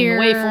over pining here.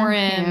 away for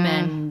him. Yeah.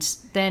 And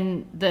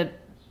then the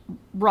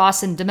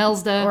Ross and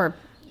Demelsda Or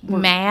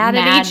mad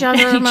at each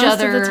other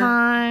most of the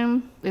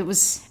time. It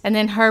was... And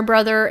then her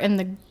brother and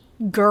the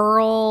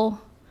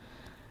girl,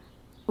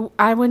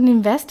 I wasn't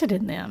invested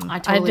in them. I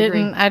totally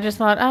agree. I just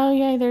thought, oh,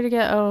 yeah, they're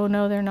together. Oh,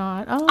 no, they're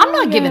not. Oh, I'm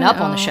not giving yeah. up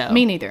on the show.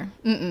 Me neither.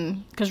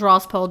 Because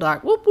Ross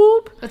Poldark. Whoop,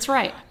 whoop. That's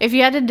right. If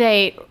you had to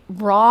date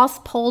Ross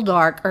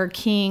Poldark or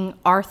King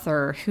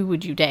Arthur, who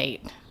would you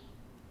date?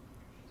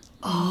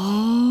 I'm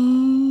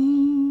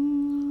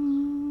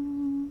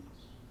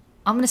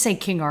going to say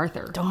King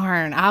Arthur.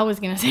 Darn, I was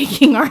going to say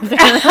King Arthur.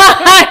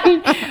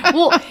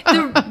 Well,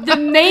 the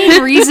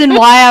main reason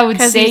why I would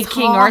 'Cause say he's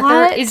King hot?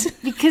 Arthur is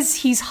because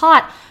he's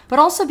hot, but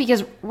also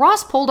because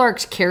Ross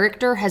Poldark's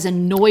character has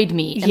annoyed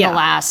me in Yeah. the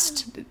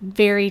last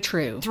Very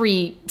true.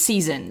 2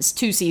 seasons,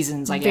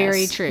 I guess.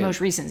 Very true.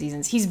 Most recent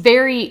seasons. He's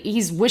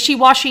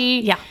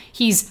wishy-washy. Yeah.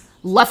 He's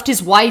left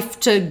his wife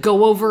to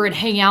go over and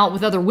hang out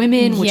with other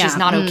women, which Yeah. is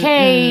not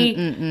okay.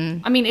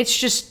 I mean, it's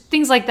just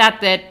things like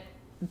that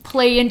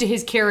play into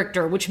his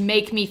character, which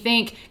make me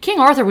think King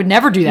Arthur would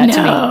never do that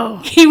to me.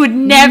 He would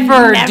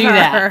never do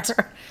that.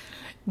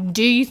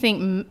 Do you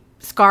think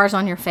scars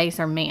on your face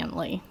are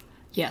manly?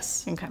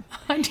 Yes. Okay.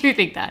 I do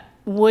think that.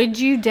 Would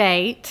you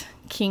date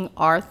King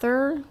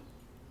Arthur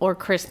or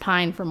Chris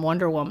Pine from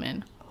Wonder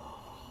Woman?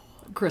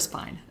 Chris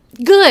Pine.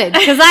 Good,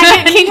 because I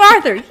get King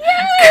Arthur. Yay!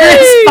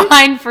 Chris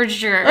Pine for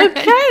sure.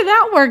 Okay,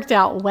 that worked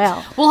out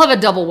well. We'll have a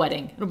double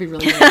wedding. It'll be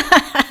really good.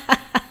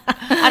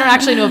 I don't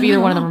actually know if either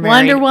one of them are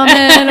married. Wonder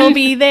Woman will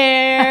be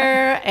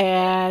there,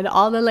 and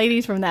all the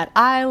ladies from that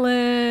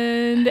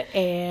island.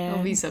 It'll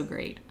And be so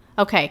great.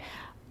 okay,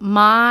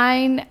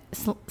 mine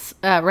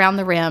around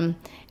the rim,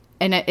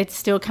 and it's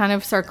still kind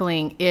of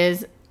circling,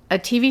 is a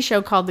TV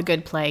show called The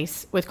Good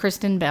Place with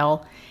Kristen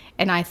Bell.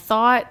 And I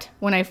thought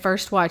when I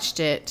first watched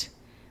it,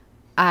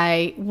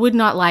 I would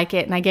not like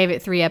it, and I gave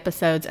it 3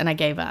 episodes, and I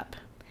gave up.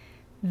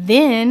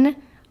 Then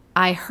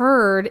I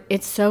heard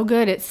it's so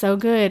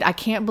good, I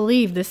can't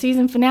believe the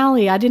season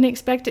finale. I didn't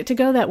expect it to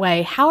go that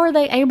way. How are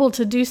they able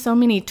to do so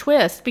many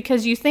twists?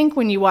 Because you think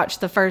when you watch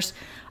the first,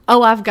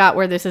 oh, I've got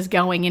where this is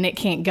going, and it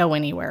can't go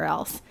anywhere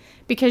else.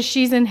 Because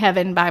she's in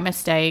heaven by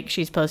mistake.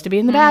 She's supposed to be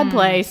in the bad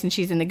place, and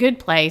she's in the good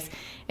place.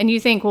 And you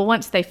think, well,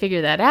 once they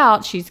figure that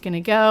out, she's going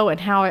to go,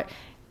 and how it...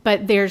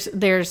 But there's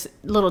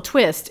little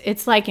twist.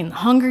 It's like in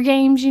Hunger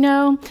Games, you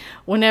know,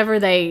 whenever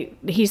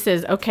he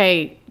says,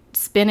 okay,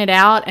 spin it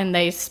out, and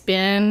they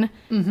spin,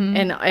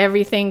 and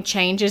everything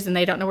changes, and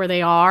they don't know where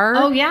they are.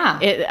 Oh, yeah.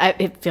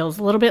 It feels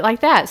a little bit like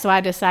that. So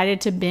I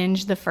decided to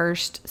binge the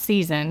first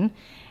season,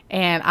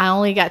 and I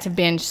only got to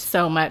binge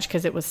so much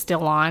because it was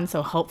still on.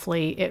 So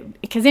hopefully,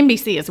 because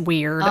NBC is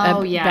weird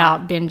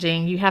about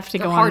binging. You have to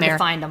go on hard there. to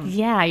find them.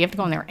 Yeah, you have to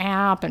go on their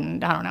app,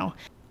 and I don't know.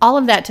 All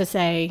of that to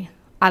say,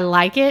 I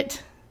like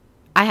it.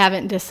 I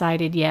haven't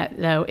decided yet,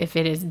 though, if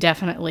it is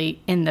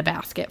definitely in the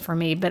basket for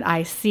me, but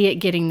I see it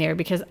getting there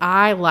because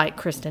I like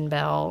Kristen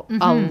Bell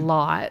a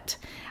lot.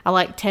 I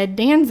like Ted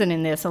Danson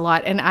in this a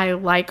lot, and I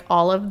like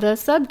all of the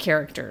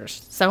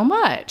sub-characters so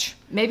much.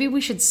 Maybe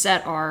we should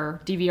set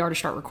our DVR to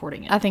start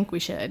recording it. I think we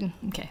should.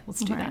 Okay,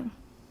 let's do that.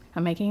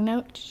 I'm making a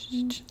note.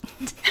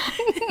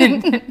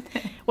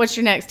 What's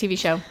your next TV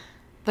show?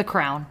 The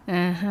Crown.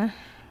 Uh-huh.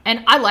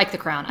 And I like The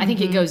Crown. I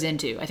think it goes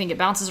into. I think it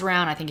bounces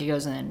around. I think it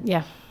goes in.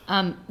 Yeah.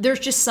 There's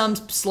just some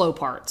slow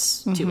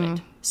parts to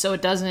it. So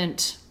it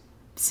doesn't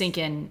sink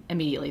in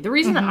immediately. The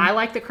reason that I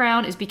like The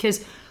Crown is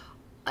because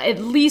at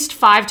least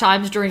 5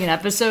 times during an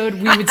episode,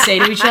 we would say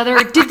to each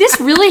other, did this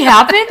really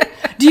happen?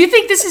 Do you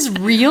think this is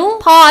real?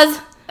 Pause.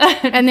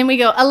 And then we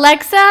go,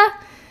 Alexa,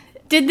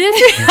 did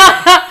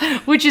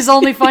this? Which is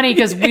only funny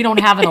because we don't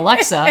have an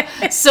Alexa.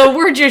 So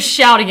we're just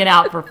shouting it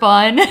out for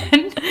fun.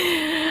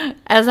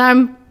 As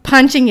I'm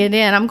punching it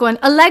in, I'm going,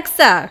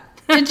 Alexa,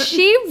 did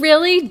she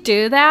really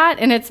do that?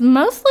 And it's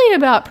mostly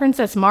about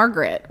Princess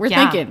Margaret. We're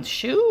thinking,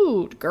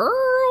 shoot,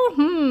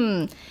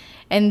 girl,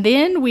 And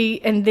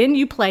then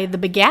you play the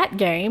Begat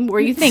game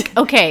where you think,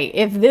 okay,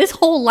 if this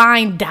whole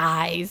line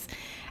dies,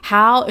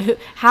 how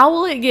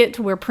will it get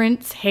to where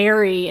Prince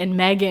Harry and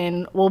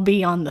Meghan will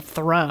be on the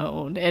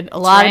throne? And a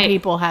lot of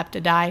people have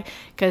to die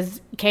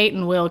because Kate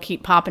and Will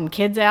keep popping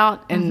kids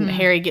out, and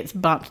Harry gets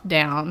bumped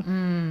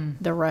down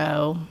the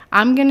row.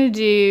 I'm gonna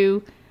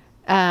do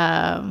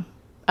a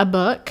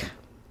book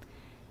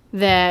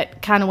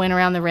that kind of went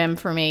around the rim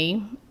for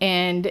me.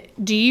 And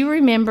do you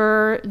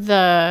remember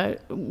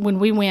when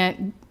we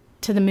went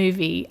to the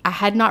movie? I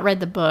had not read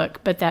the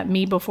book, but that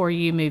Me Before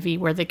You movie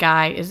where the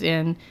guy is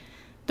in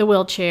the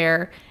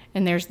wheelchair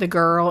and there's the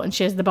girl and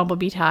she has the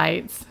bumblebee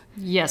tights.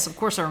 Yes, of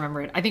course I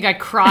remember it. I think I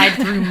cried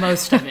through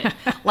most of it.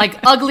 Like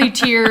ugly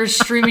tears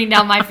streaming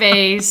down my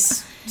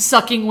face,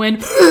 sucking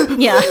wind.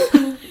 Yeah.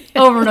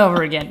 Over and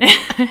over again.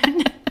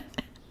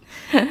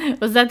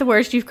 Was that the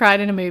worst you've cried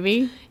in a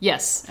movie?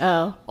 Yes.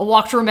 Oh. A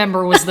Walk to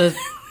Remember was the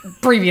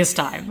previous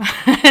time.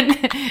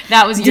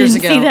 That was years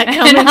ago. See that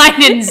coming. And I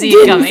didn't see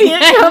it coming. See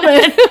it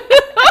coming.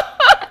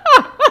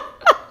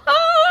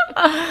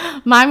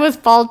 Mine was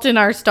Fault in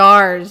Our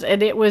Stars,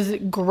 and it was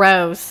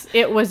gross.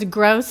 It was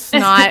gross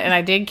snot, and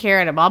I did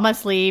carry it up on my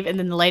sleeve, and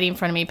then the lady in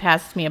front of me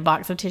passes me a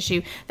box of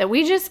tissue that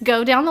we just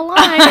go down the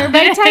line.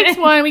 Everybody takes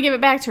one, and we give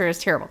it back to her.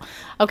 It's terrible.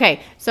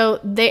 Okay, so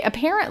they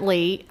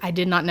apparently, I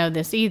did not know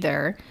this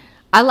either,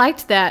 I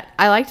liked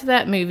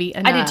that movie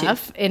enough. I did too.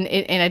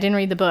 And I didn't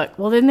read the book.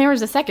 Well, then there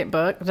was a second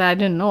book that I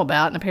didn't know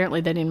about, and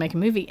apparently they didn't make a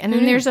movie. And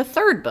then there's a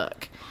third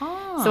book.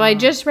 Oh. So I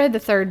just read the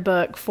third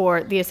book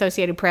for the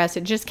Associated Press.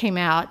 It just came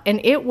out, and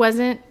it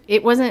wasn't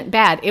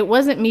bad. It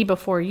wasn't Me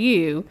Before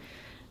You,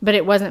 but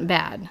it wasn't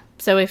bad.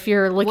 So if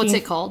you're looking, what's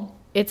it called?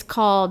 It's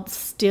called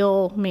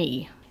Still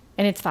Me,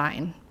 and it's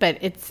fine, but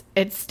it's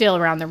still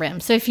around the rim.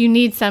 So if you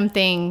need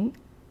something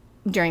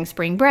during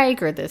spring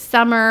break or this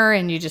summer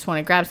and you just want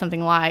to grab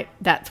something light,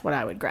 that's what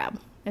I would grab.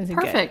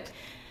 Perfect. Good.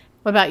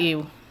 What about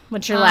you?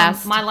 What's your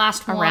last? My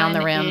last around one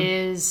the rim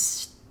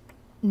is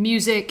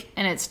music,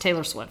 and it's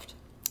Taylor Swift.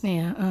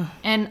 Yeah.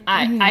 And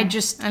I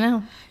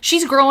know.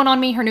 She's growing on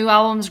me. Her new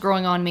album's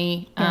growing on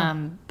me.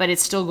 Yeah. But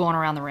it's still going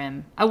around the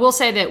rim. I will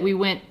say that we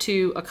went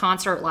to a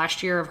concert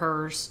last year of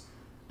hers,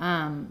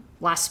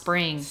 last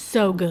spring.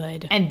 So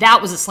good. And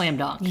that was a slam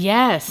dunk.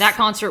 Yes. That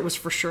concert was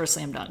for sure a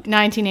slam dunk.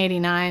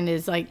 1989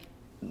 is like...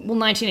 Well,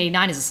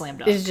 1989 is a slam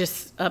dunk. It's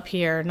just up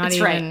here. Not That's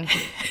even...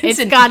 Right.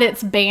 It's got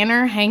its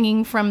banner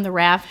hanging from the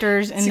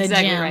rafters in the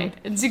gym. Right.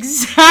 It's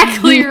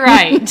exactly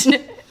right.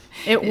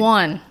 It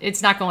won.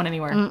 It's not going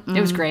anywhere. Mm-mm.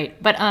 It was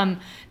great. But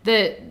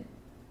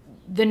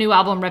the new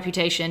album,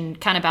 Reputation,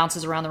 kind of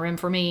bounces around the rim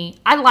for me.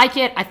 I like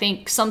it. I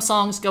think some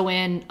songs go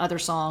in, other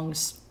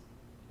songs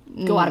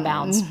go out of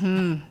bounds.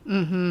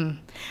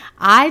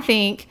 I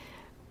think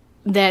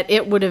that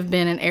it would have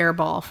been an air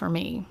ball for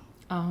me.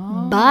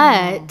 Oh.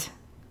 But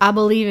I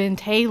believe in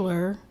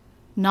Taylor,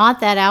 not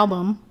that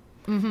album.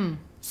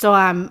 So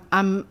I'm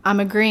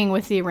agreeing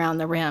with you around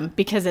the rim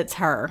because it's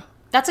her.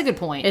 That's a good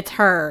point. It's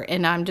her,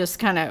 and I'm just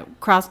kind of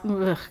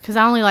because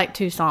I only like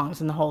 2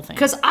 songs in the whole thing.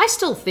 Because I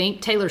still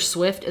think Taylor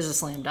Swift is a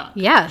slam dunk.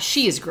 Yes.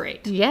 She is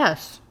great.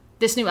 Yes.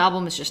 This new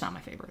album is just not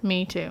my favorite.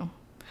 Me too.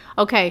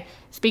 Okay,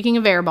 speaking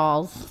of air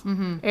balls,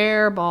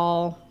 air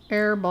ball.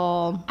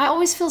 I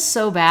always feel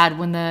so bad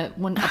when a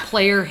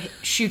player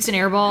shoots an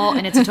air ball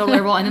and it's a total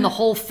air ball, and then the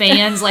whole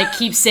fans like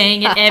keep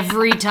saying it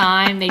every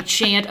time they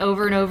chant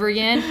over and over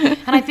again.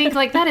 And I think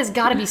like that has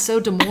got to be so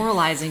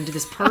demoralizing to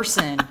this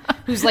person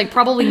who's like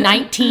probably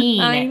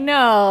 19. I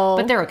know,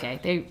 but they're okay.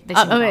 They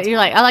you're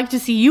like, I like to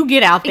see you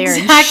get out there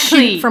and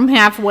shoot from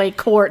halfway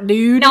court,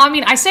 dude. No, I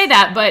mean I say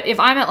that, but if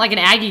I'm at like an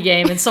Aggie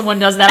game and someone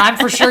does that, I'm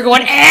for sure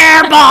going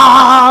air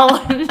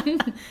ball.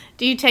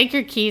 Do you take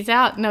your keys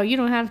out? No, you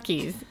don't have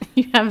keys.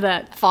 You have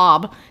that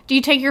fob. Do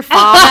you take your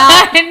fob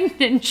out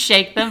and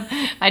shake them?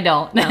 I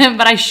don't, no.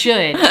 But I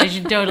should. I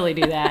should totally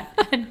do that.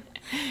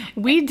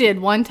 We did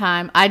one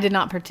time. I did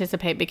not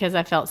participate because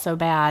I felt so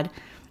bad.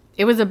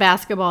 It was a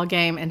basketball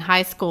game in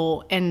high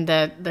school, and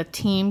the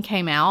team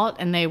came out,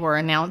 and they were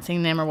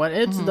announcing them or what.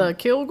 It's the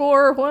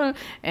Kilgore one,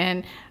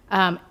 and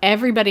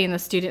everybody in the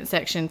student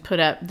section put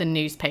up the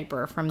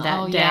newspaper from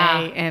that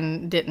day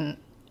and didn't.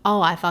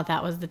 Oh, I thought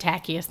that was the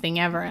tackiest thing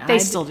ever. They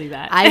still do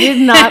that. I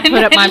did not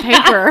put up my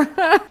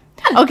paper.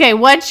 Okay,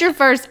 what's your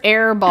first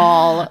air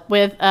ball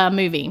with a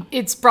movie?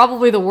 It's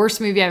probably the worst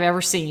movie I've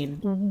ever seen.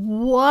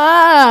 Whoa.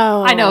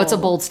 I know, it's a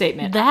bold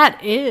statement.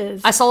 That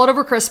is. I saw it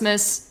over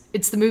Christmas.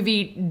 It's the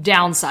movie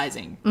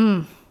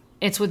Downsizing.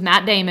 It's with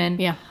Matt Damon.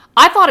 Yeah.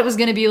 I thought it was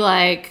going to be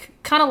like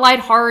kind of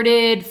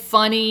lighthearted,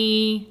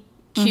 funny,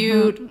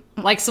 cute,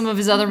 like some of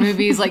his other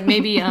movies, like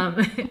maybe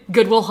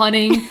Good Will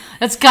Hunting.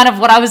 That's kind of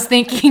what I was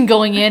thinking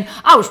going in.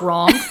 I was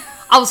wrong.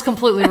 I was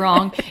completely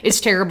wrong. It's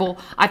terrible.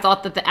 I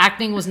thought that the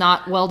acting was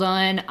not well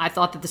done. I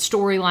thought that the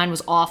storyline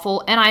was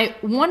awful. And I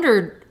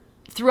wondered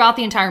throughout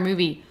the entire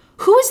movie,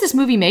 who is this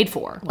movie made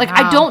for? Like,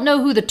 I don't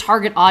know who the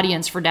target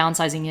audience for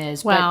Downsizing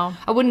is, but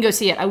I wouldn't go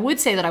see it. I would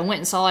say that I went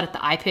and saw it at the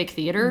iPic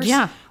theaters.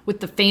 Yeah. With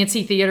the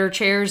fancy theater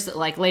chairs that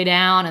like lay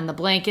down and the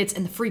blankets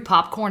and the free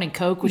popcorn and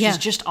Coke, which is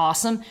just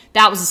awesome.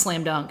 That was a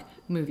slam dunk.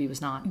 Movie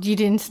was not. You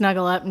didn't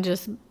snuggle up and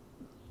just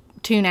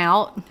tune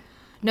out?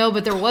 No,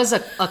 but there was a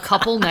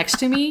couple next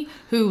to me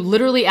who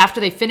literally after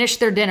they finished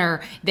their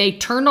dinner, they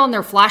turned on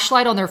their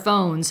flashlight on their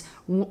phones,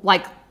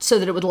 like so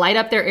that it would light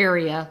up their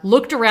area,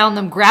 looked around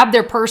them, grabbed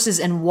their purses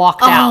and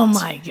walked out. Oh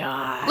my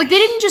God. Like they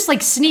didn't just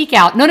like sneak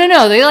out. No.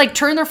 They like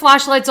turned their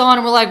flashlights on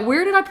and were like,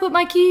 where did I put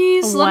my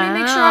keys? Let me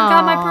make sure I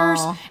got my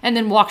purse. And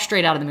then walked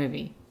straight out of the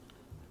movie.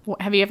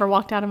 Have you ever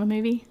walked out of a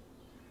movie?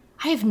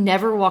 I have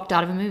never walked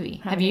out of a movie.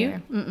 Have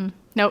you? Mm-mm.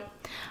 Nope.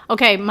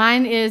 Okay,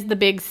 mine is The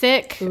Big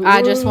Sick. Ooh,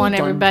 I just want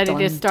everybody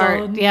to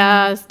start.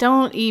 Yes,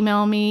 don't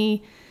email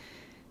me.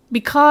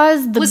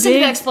 Because Listen to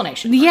the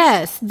explanation first.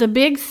 Yes, The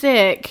Big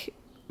Sick,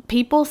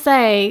 people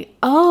say,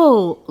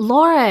 oh,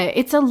 Laura,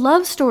 it's a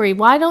love story.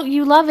 Why don't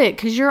you love it?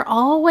 Because you're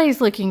always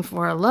looking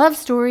for a love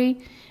story.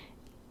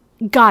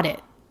 Got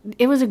it.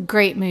 It was a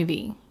great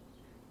movie.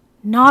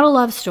 Not a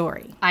love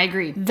story. I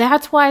agree.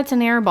 That's why it's an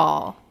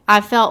airball. I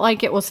felt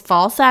like it was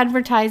false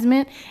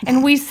advertisement,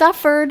 and we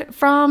suffered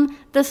from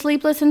the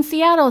Sleepless in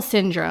Seattle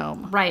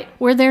syndrome. Right.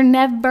 Where they're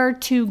never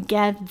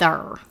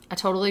together. I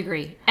totally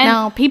agree. And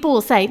now, people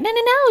will say, no,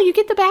 you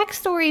get the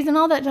backstories and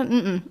all that.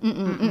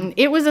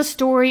 It was a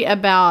story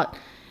about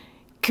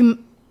Kumail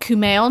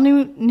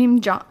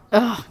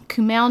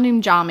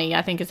Nanjiani,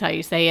 I think is how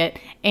you say it,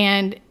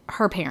 and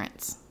her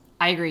parents.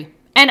 I agree.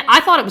 And I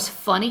thought it was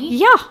funny.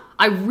 Yeah.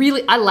 I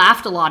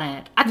laughed a lot in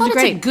it. I thought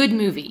it's a good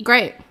movie.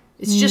 Great.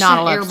 It's just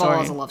not an airball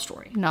as a love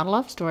story. Not a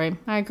love story.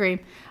 I agree.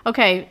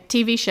 Okay,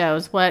 TV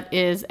shows. What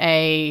is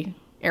a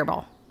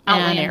airball?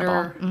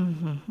 Outlander.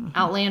 Mm-hmm.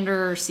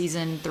 Outlander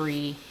season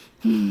 3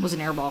 was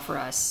an airball for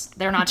us.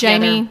 They're not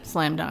Jamie, together.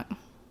 slam dunk.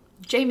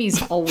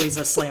 Jamie's always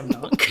a slam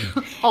dunk.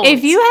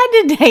 If you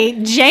had to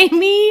date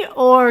Jamie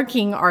or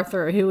King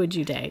Arthur, who would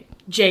you date?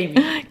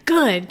 Jamie.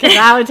 Good, because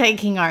I would take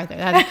King Arthur.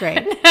 That's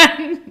great.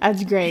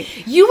 That's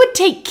great. You would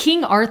take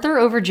King Arthur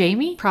over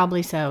Jamie?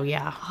 Probably so,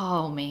 yeah.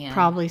 Oh, man.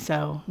 Probably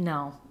so.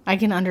 No. I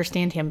can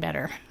understand him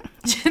better.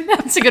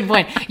 That's a good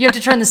point. You have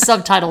to turn the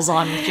subtitles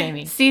on with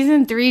Jamie.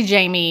 Season 3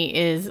 Jamie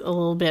is a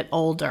little bit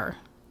older.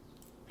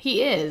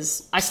 He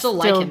is. I still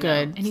like him,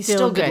 good. And he's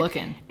still good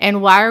looking.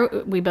 And why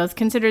are we both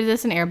consider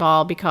this an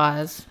airball?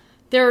 Because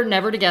they're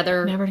never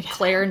together.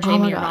 Claire and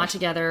Jamie are not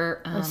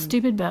together. Those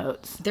stupid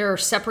boats. They're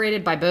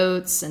separated by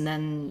boats, and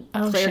then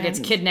Claire gets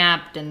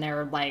kidnapped, and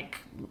they're like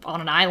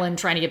on an island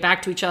trying to get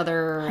back to each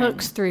other.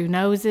 Hooks through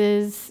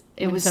noses.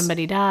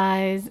 Somebody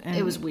dies. And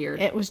it was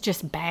weird. It was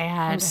just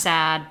bad. It was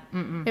sad.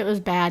 It was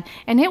bad.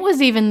 And it was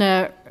even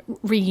the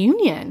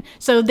reunion.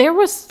 So there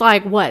was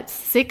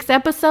 6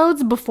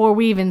 episodes before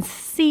we even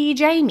see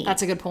Jamie.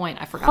 That's a good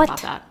point. I forgot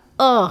about that.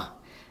 Oh,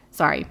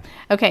 sorry.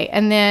 Okay,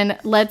 and then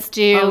let's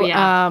do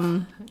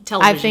television.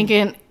 I think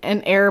an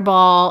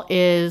airball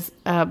is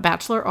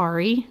Bachelor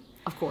Ari.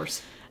 Of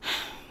course.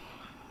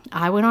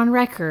 I went on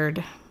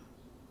record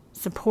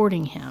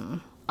supporting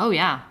him. Oh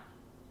yeah.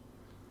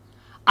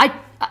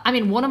 I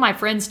mean, one of my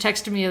friends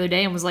texted me the other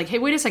day and was like, hey,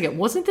 wait a second.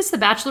 Wasn't this the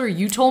Bachelor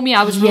you told me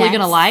I was really going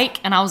to like?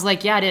 And I was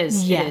like, yeah, it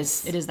is.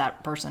 Yes. It is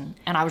that person.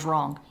 And I was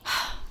wrong.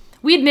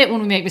 We admit when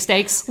we make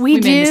mistakes. We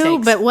made do,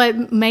 mistakes. But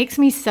what makes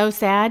me so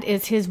sad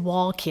is his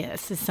wall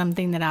kiss is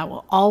something that I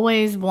will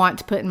always want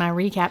to put in my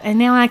recap. And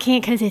now I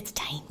can't because it's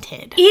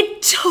tainted.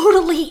 It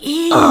totally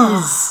is.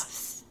 Ugh,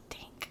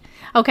 stink.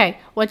 Okay,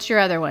 what's your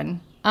other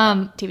one?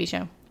 TV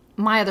show.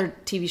 My other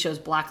TV show is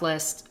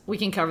Blacklist. We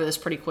can cover this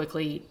pretty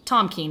quickly.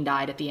 Tom Keene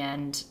died at the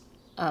end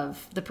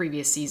of the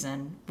previous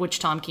season, which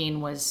Tom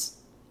Keene was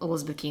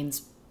Elizabeth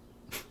Keene's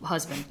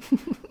husband.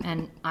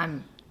 And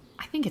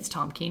I think it's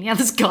Tom Keene. Yeah,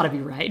 this got to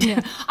be right.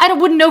 Yeah. I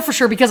wouldn't know for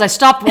sure because I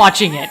stopped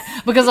watching it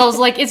because I was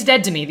like, it's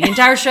dead to me. The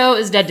entire show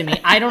is dead to me.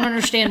 I don't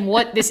understand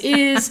what this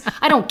is.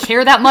 I don't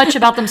care that much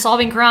about them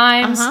solving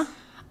crimes.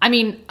 I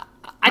mean,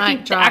 I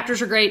think the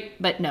actors are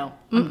great, but no,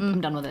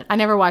 I'm done with it. I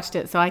never watched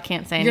it, so I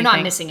can't say anything. You're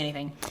not missing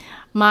anything.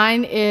 My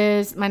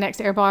next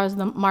airball is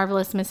The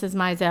Marvelous Mrs.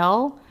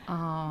 Maisel.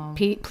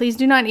 Please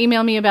do not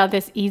email me about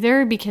this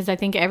either, because I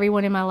think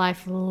everyone in my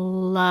life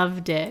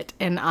loved it,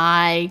 and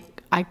I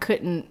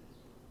couldn't.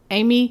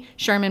 Amy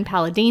Sherman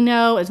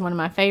Palladino is one of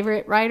my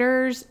favorite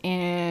writers,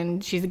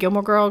 and she's a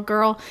Gilmore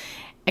Girl.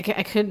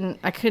 I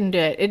couldn't do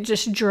it. It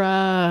just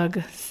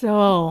drug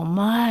so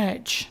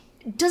much.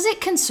 Does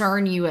it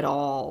concern you at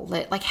all?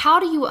 Like, how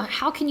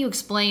can you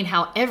explain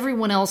how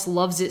everyone else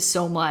loves it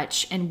so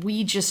much and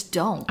we just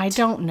don't? I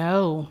don't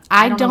know.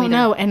 I don't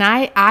know. And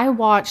I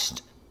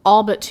watched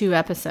all but 2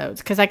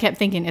 episodes because I kept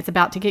thinking it's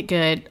about to get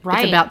good. Right.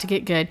 It's about to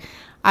get good.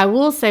 I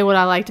will say what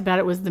I liked about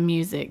it was the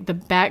music, the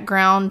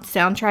background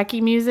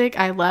soundtracky music.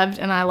 I loved,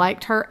 and I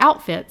liked her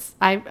outfits.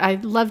 I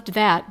loved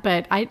that,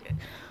 but I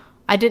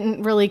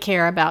didn't really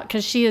care about,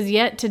 because she is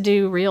yet to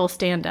do real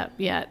stand-up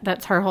yet.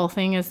 That's her whole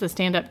thing, is the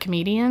stand-up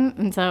comedian,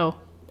 and so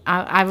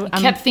I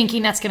kept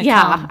thinking that's going to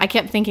come. Yeah, I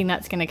kept thinking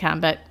that's going to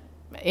come, but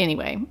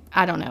anyway,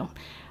 I don't know.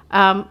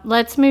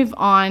 Let's move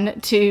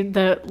on to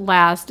the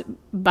last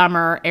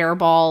bummer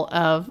airball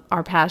of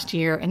our past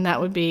year, and that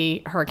would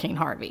be Hurricane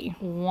Harvey.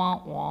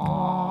 Wah,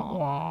 wah,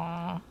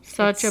 wah.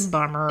 Such a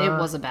bummer. It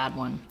was a bad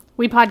one.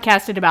 We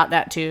podcasted about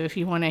that too, if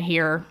you want to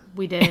hear.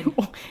 We did.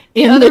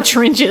 in the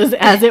trenches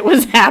as it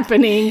was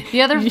happening.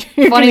 The other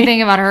funny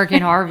thing about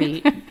Hurricane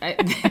Harvey,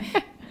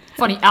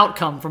 funny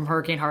outcome from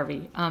Hurricane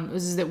Harvey,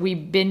 was that we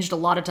binged a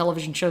lot of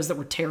television shows that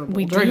were terrible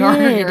during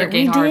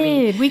Hurricane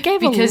Harvey. We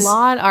gave a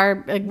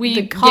lot.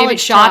 We gave it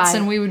shots,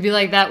 and we would be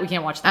like, "That we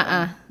can't watch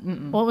that."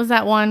 What was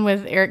that one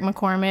with Eric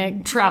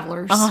McCormick?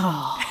 Travelers.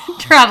 Oh.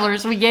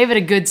 Travelers. We gave it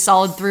a good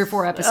solid 3 or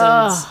 4 episodes.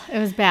 Oh, it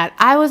was bad.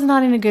 I was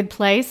not in a good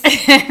place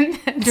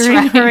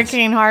during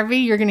Hurricane Harvey.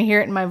 You're going to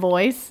hear it in my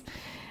voice,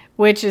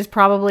 which is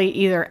probably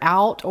either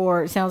out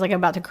or sounds like I'm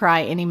about to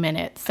cry any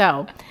minute.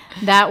 So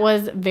that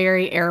was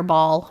very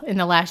airball in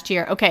the last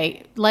year.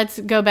 Okay, let's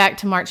go back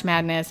to March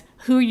Madness.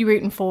 Who are you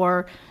rooting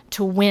for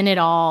to win it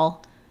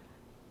all?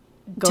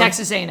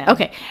 Texas A&M.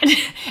 Okay.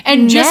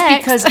 And just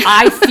because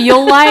I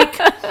feel like,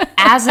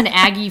 as an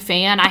Aggie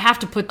fan, I have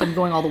to put them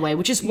going all the way,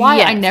 which is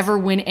why I never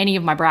win any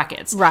of my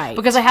brackets. Right.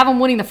 Because I have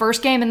them winning the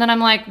first game, and then I'm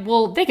like,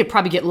 well, they could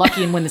probably get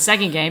lucky and win the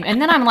second game. And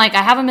then I'm like,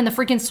 I have them in the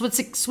freaking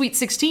Sweet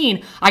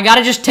 16. I got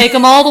to just take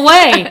them all the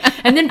way.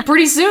 And then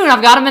pretty soon,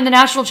 I've got them in the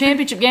national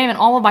championship game, and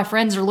all of my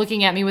friends are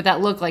looking at me with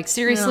that look like,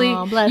 seriously?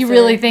 You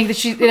really think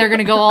that they're going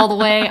to go all the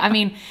way? I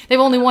mean, they've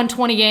only won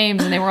 20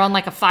 games, and they were on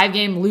like a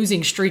 5-game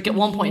losing streak at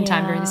one point in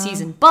time during the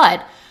season.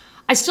 But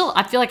I feel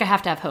like I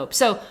have to have hope.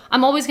 So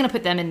I'm always going to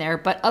put them in there.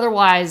 But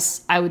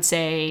otherwise, I would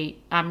say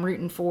I'm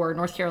rooting for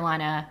North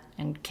Carolina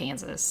and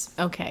Kansas.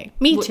 Okay.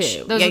 Me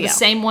too. Those are the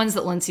same ones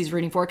that Lindsay's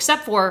rooting for,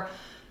 except for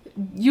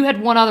you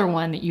had one other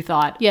one that you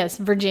thought. Yes,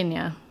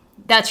 Virginia.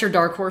 That's your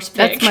dark horse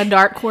pick. That's my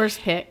dark horse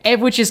pick.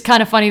 Which is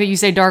kind of funny that you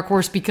say dark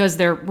horse, because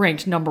they're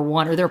ranked number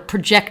 1, or they're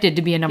projected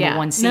to be a number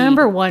 1 seed.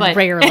 Number 1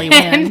 rarely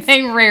wins.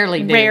 They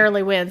rarely do.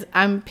 Rarely wins.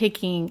 I'm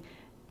picking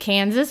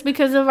Kansas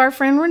because of our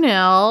friend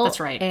Renell. That's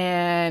right.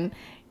 And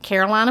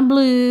Carolina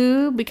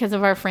Blue because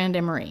of our friend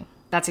Emery.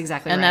 That's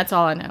exactly right. And that's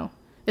all I know.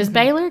 Is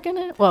Baylor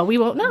gonna? Well, we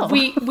won't know.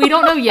 We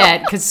don't know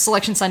yet, because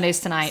Selection Sunday's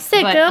tonight.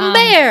 Sick 'em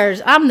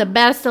Bears. I'm the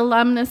best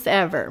alumnus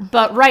ever.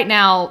 But right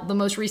now, the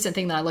most recent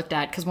thing that I looked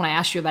at, because when I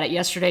asked you about it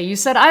yesterday, you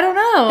said, I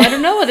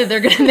don't know whether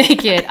they're going to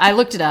make it. I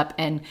looked it up,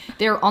 and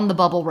they're on the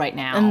bubble right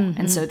now.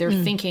 And so they're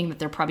thinking that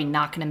they're probably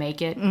not going to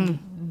make it.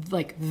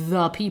 Like,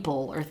 the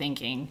people are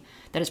thinking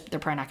that they're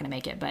probably not going to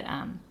make it. But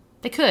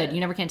they could. You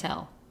never can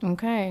tell.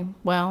 Okay.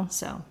 Well,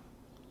 so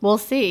we'll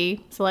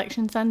see.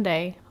 Selection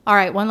Sunday. All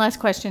right. One last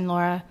question,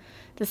 Laura.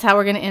 This is how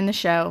we're going to end the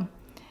show.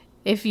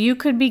 If you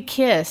could be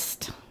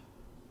kissed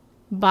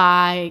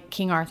by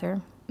King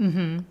Arthur,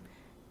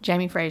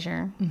 Jamie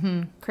Fraser,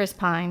 Chris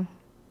Pine,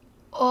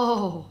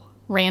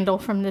 Randall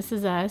from This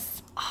Is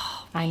Us,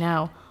 I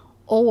know,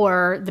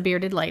 or the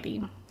Bearded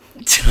Lady,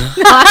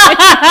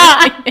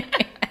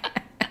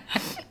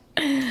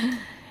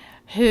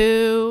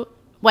 who?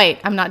 Wait,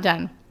 I'm not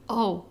done.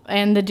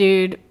 And the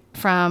dude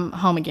from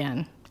Home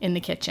Again in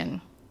the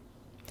kitchen.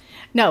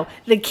 No,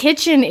 the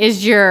kitchen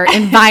is your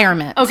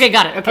environment. Okay,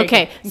 got it.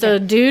 Okay. So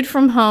dude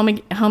from Home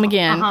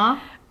Again,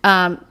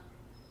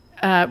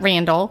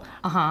 Randall,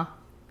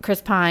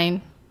 Chris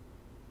Pine,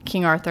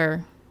 King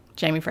Arthur,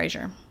 Jamie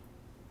Fraser.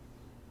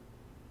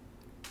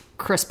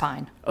 Chris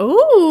Pine.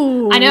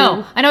 Ooh. I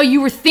know.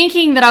 You were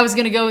thinking that I was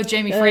going to go with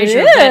Jamie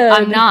Fraser, but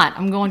I'm not.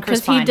 I'm going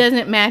Chris Pine. Because he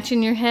doesn't match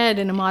in your head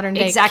in a modern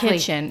day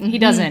kitchen. He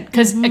doesn't.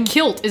 Because a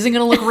kilt isn't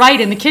going to look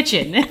right in the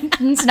kitchen.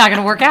 It's not going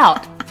to work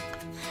out.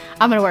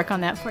 I'm going to work on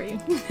that for you.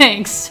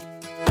 Thanks.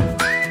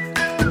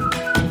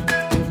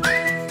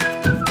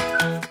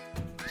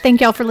 Thank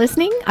y'all for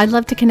listening. I'd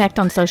love to connect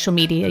on social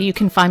media. You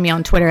can find me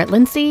on Twitter at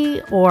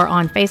Lindsay, or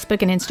on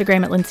Facebook and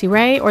Instagram at Lindsay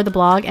Ray, or the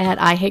blog at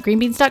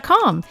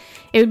IHateGreenBeans.com.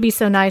 It would be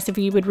so nice if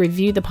you would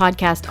review the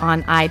podcast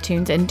on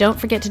iTunes, and don't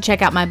forget to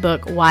check out my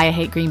book, Why I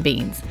Hate Green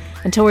Beans.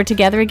 Until we're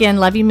together again,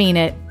 love you, mean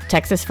it.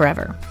 Texas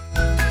forever.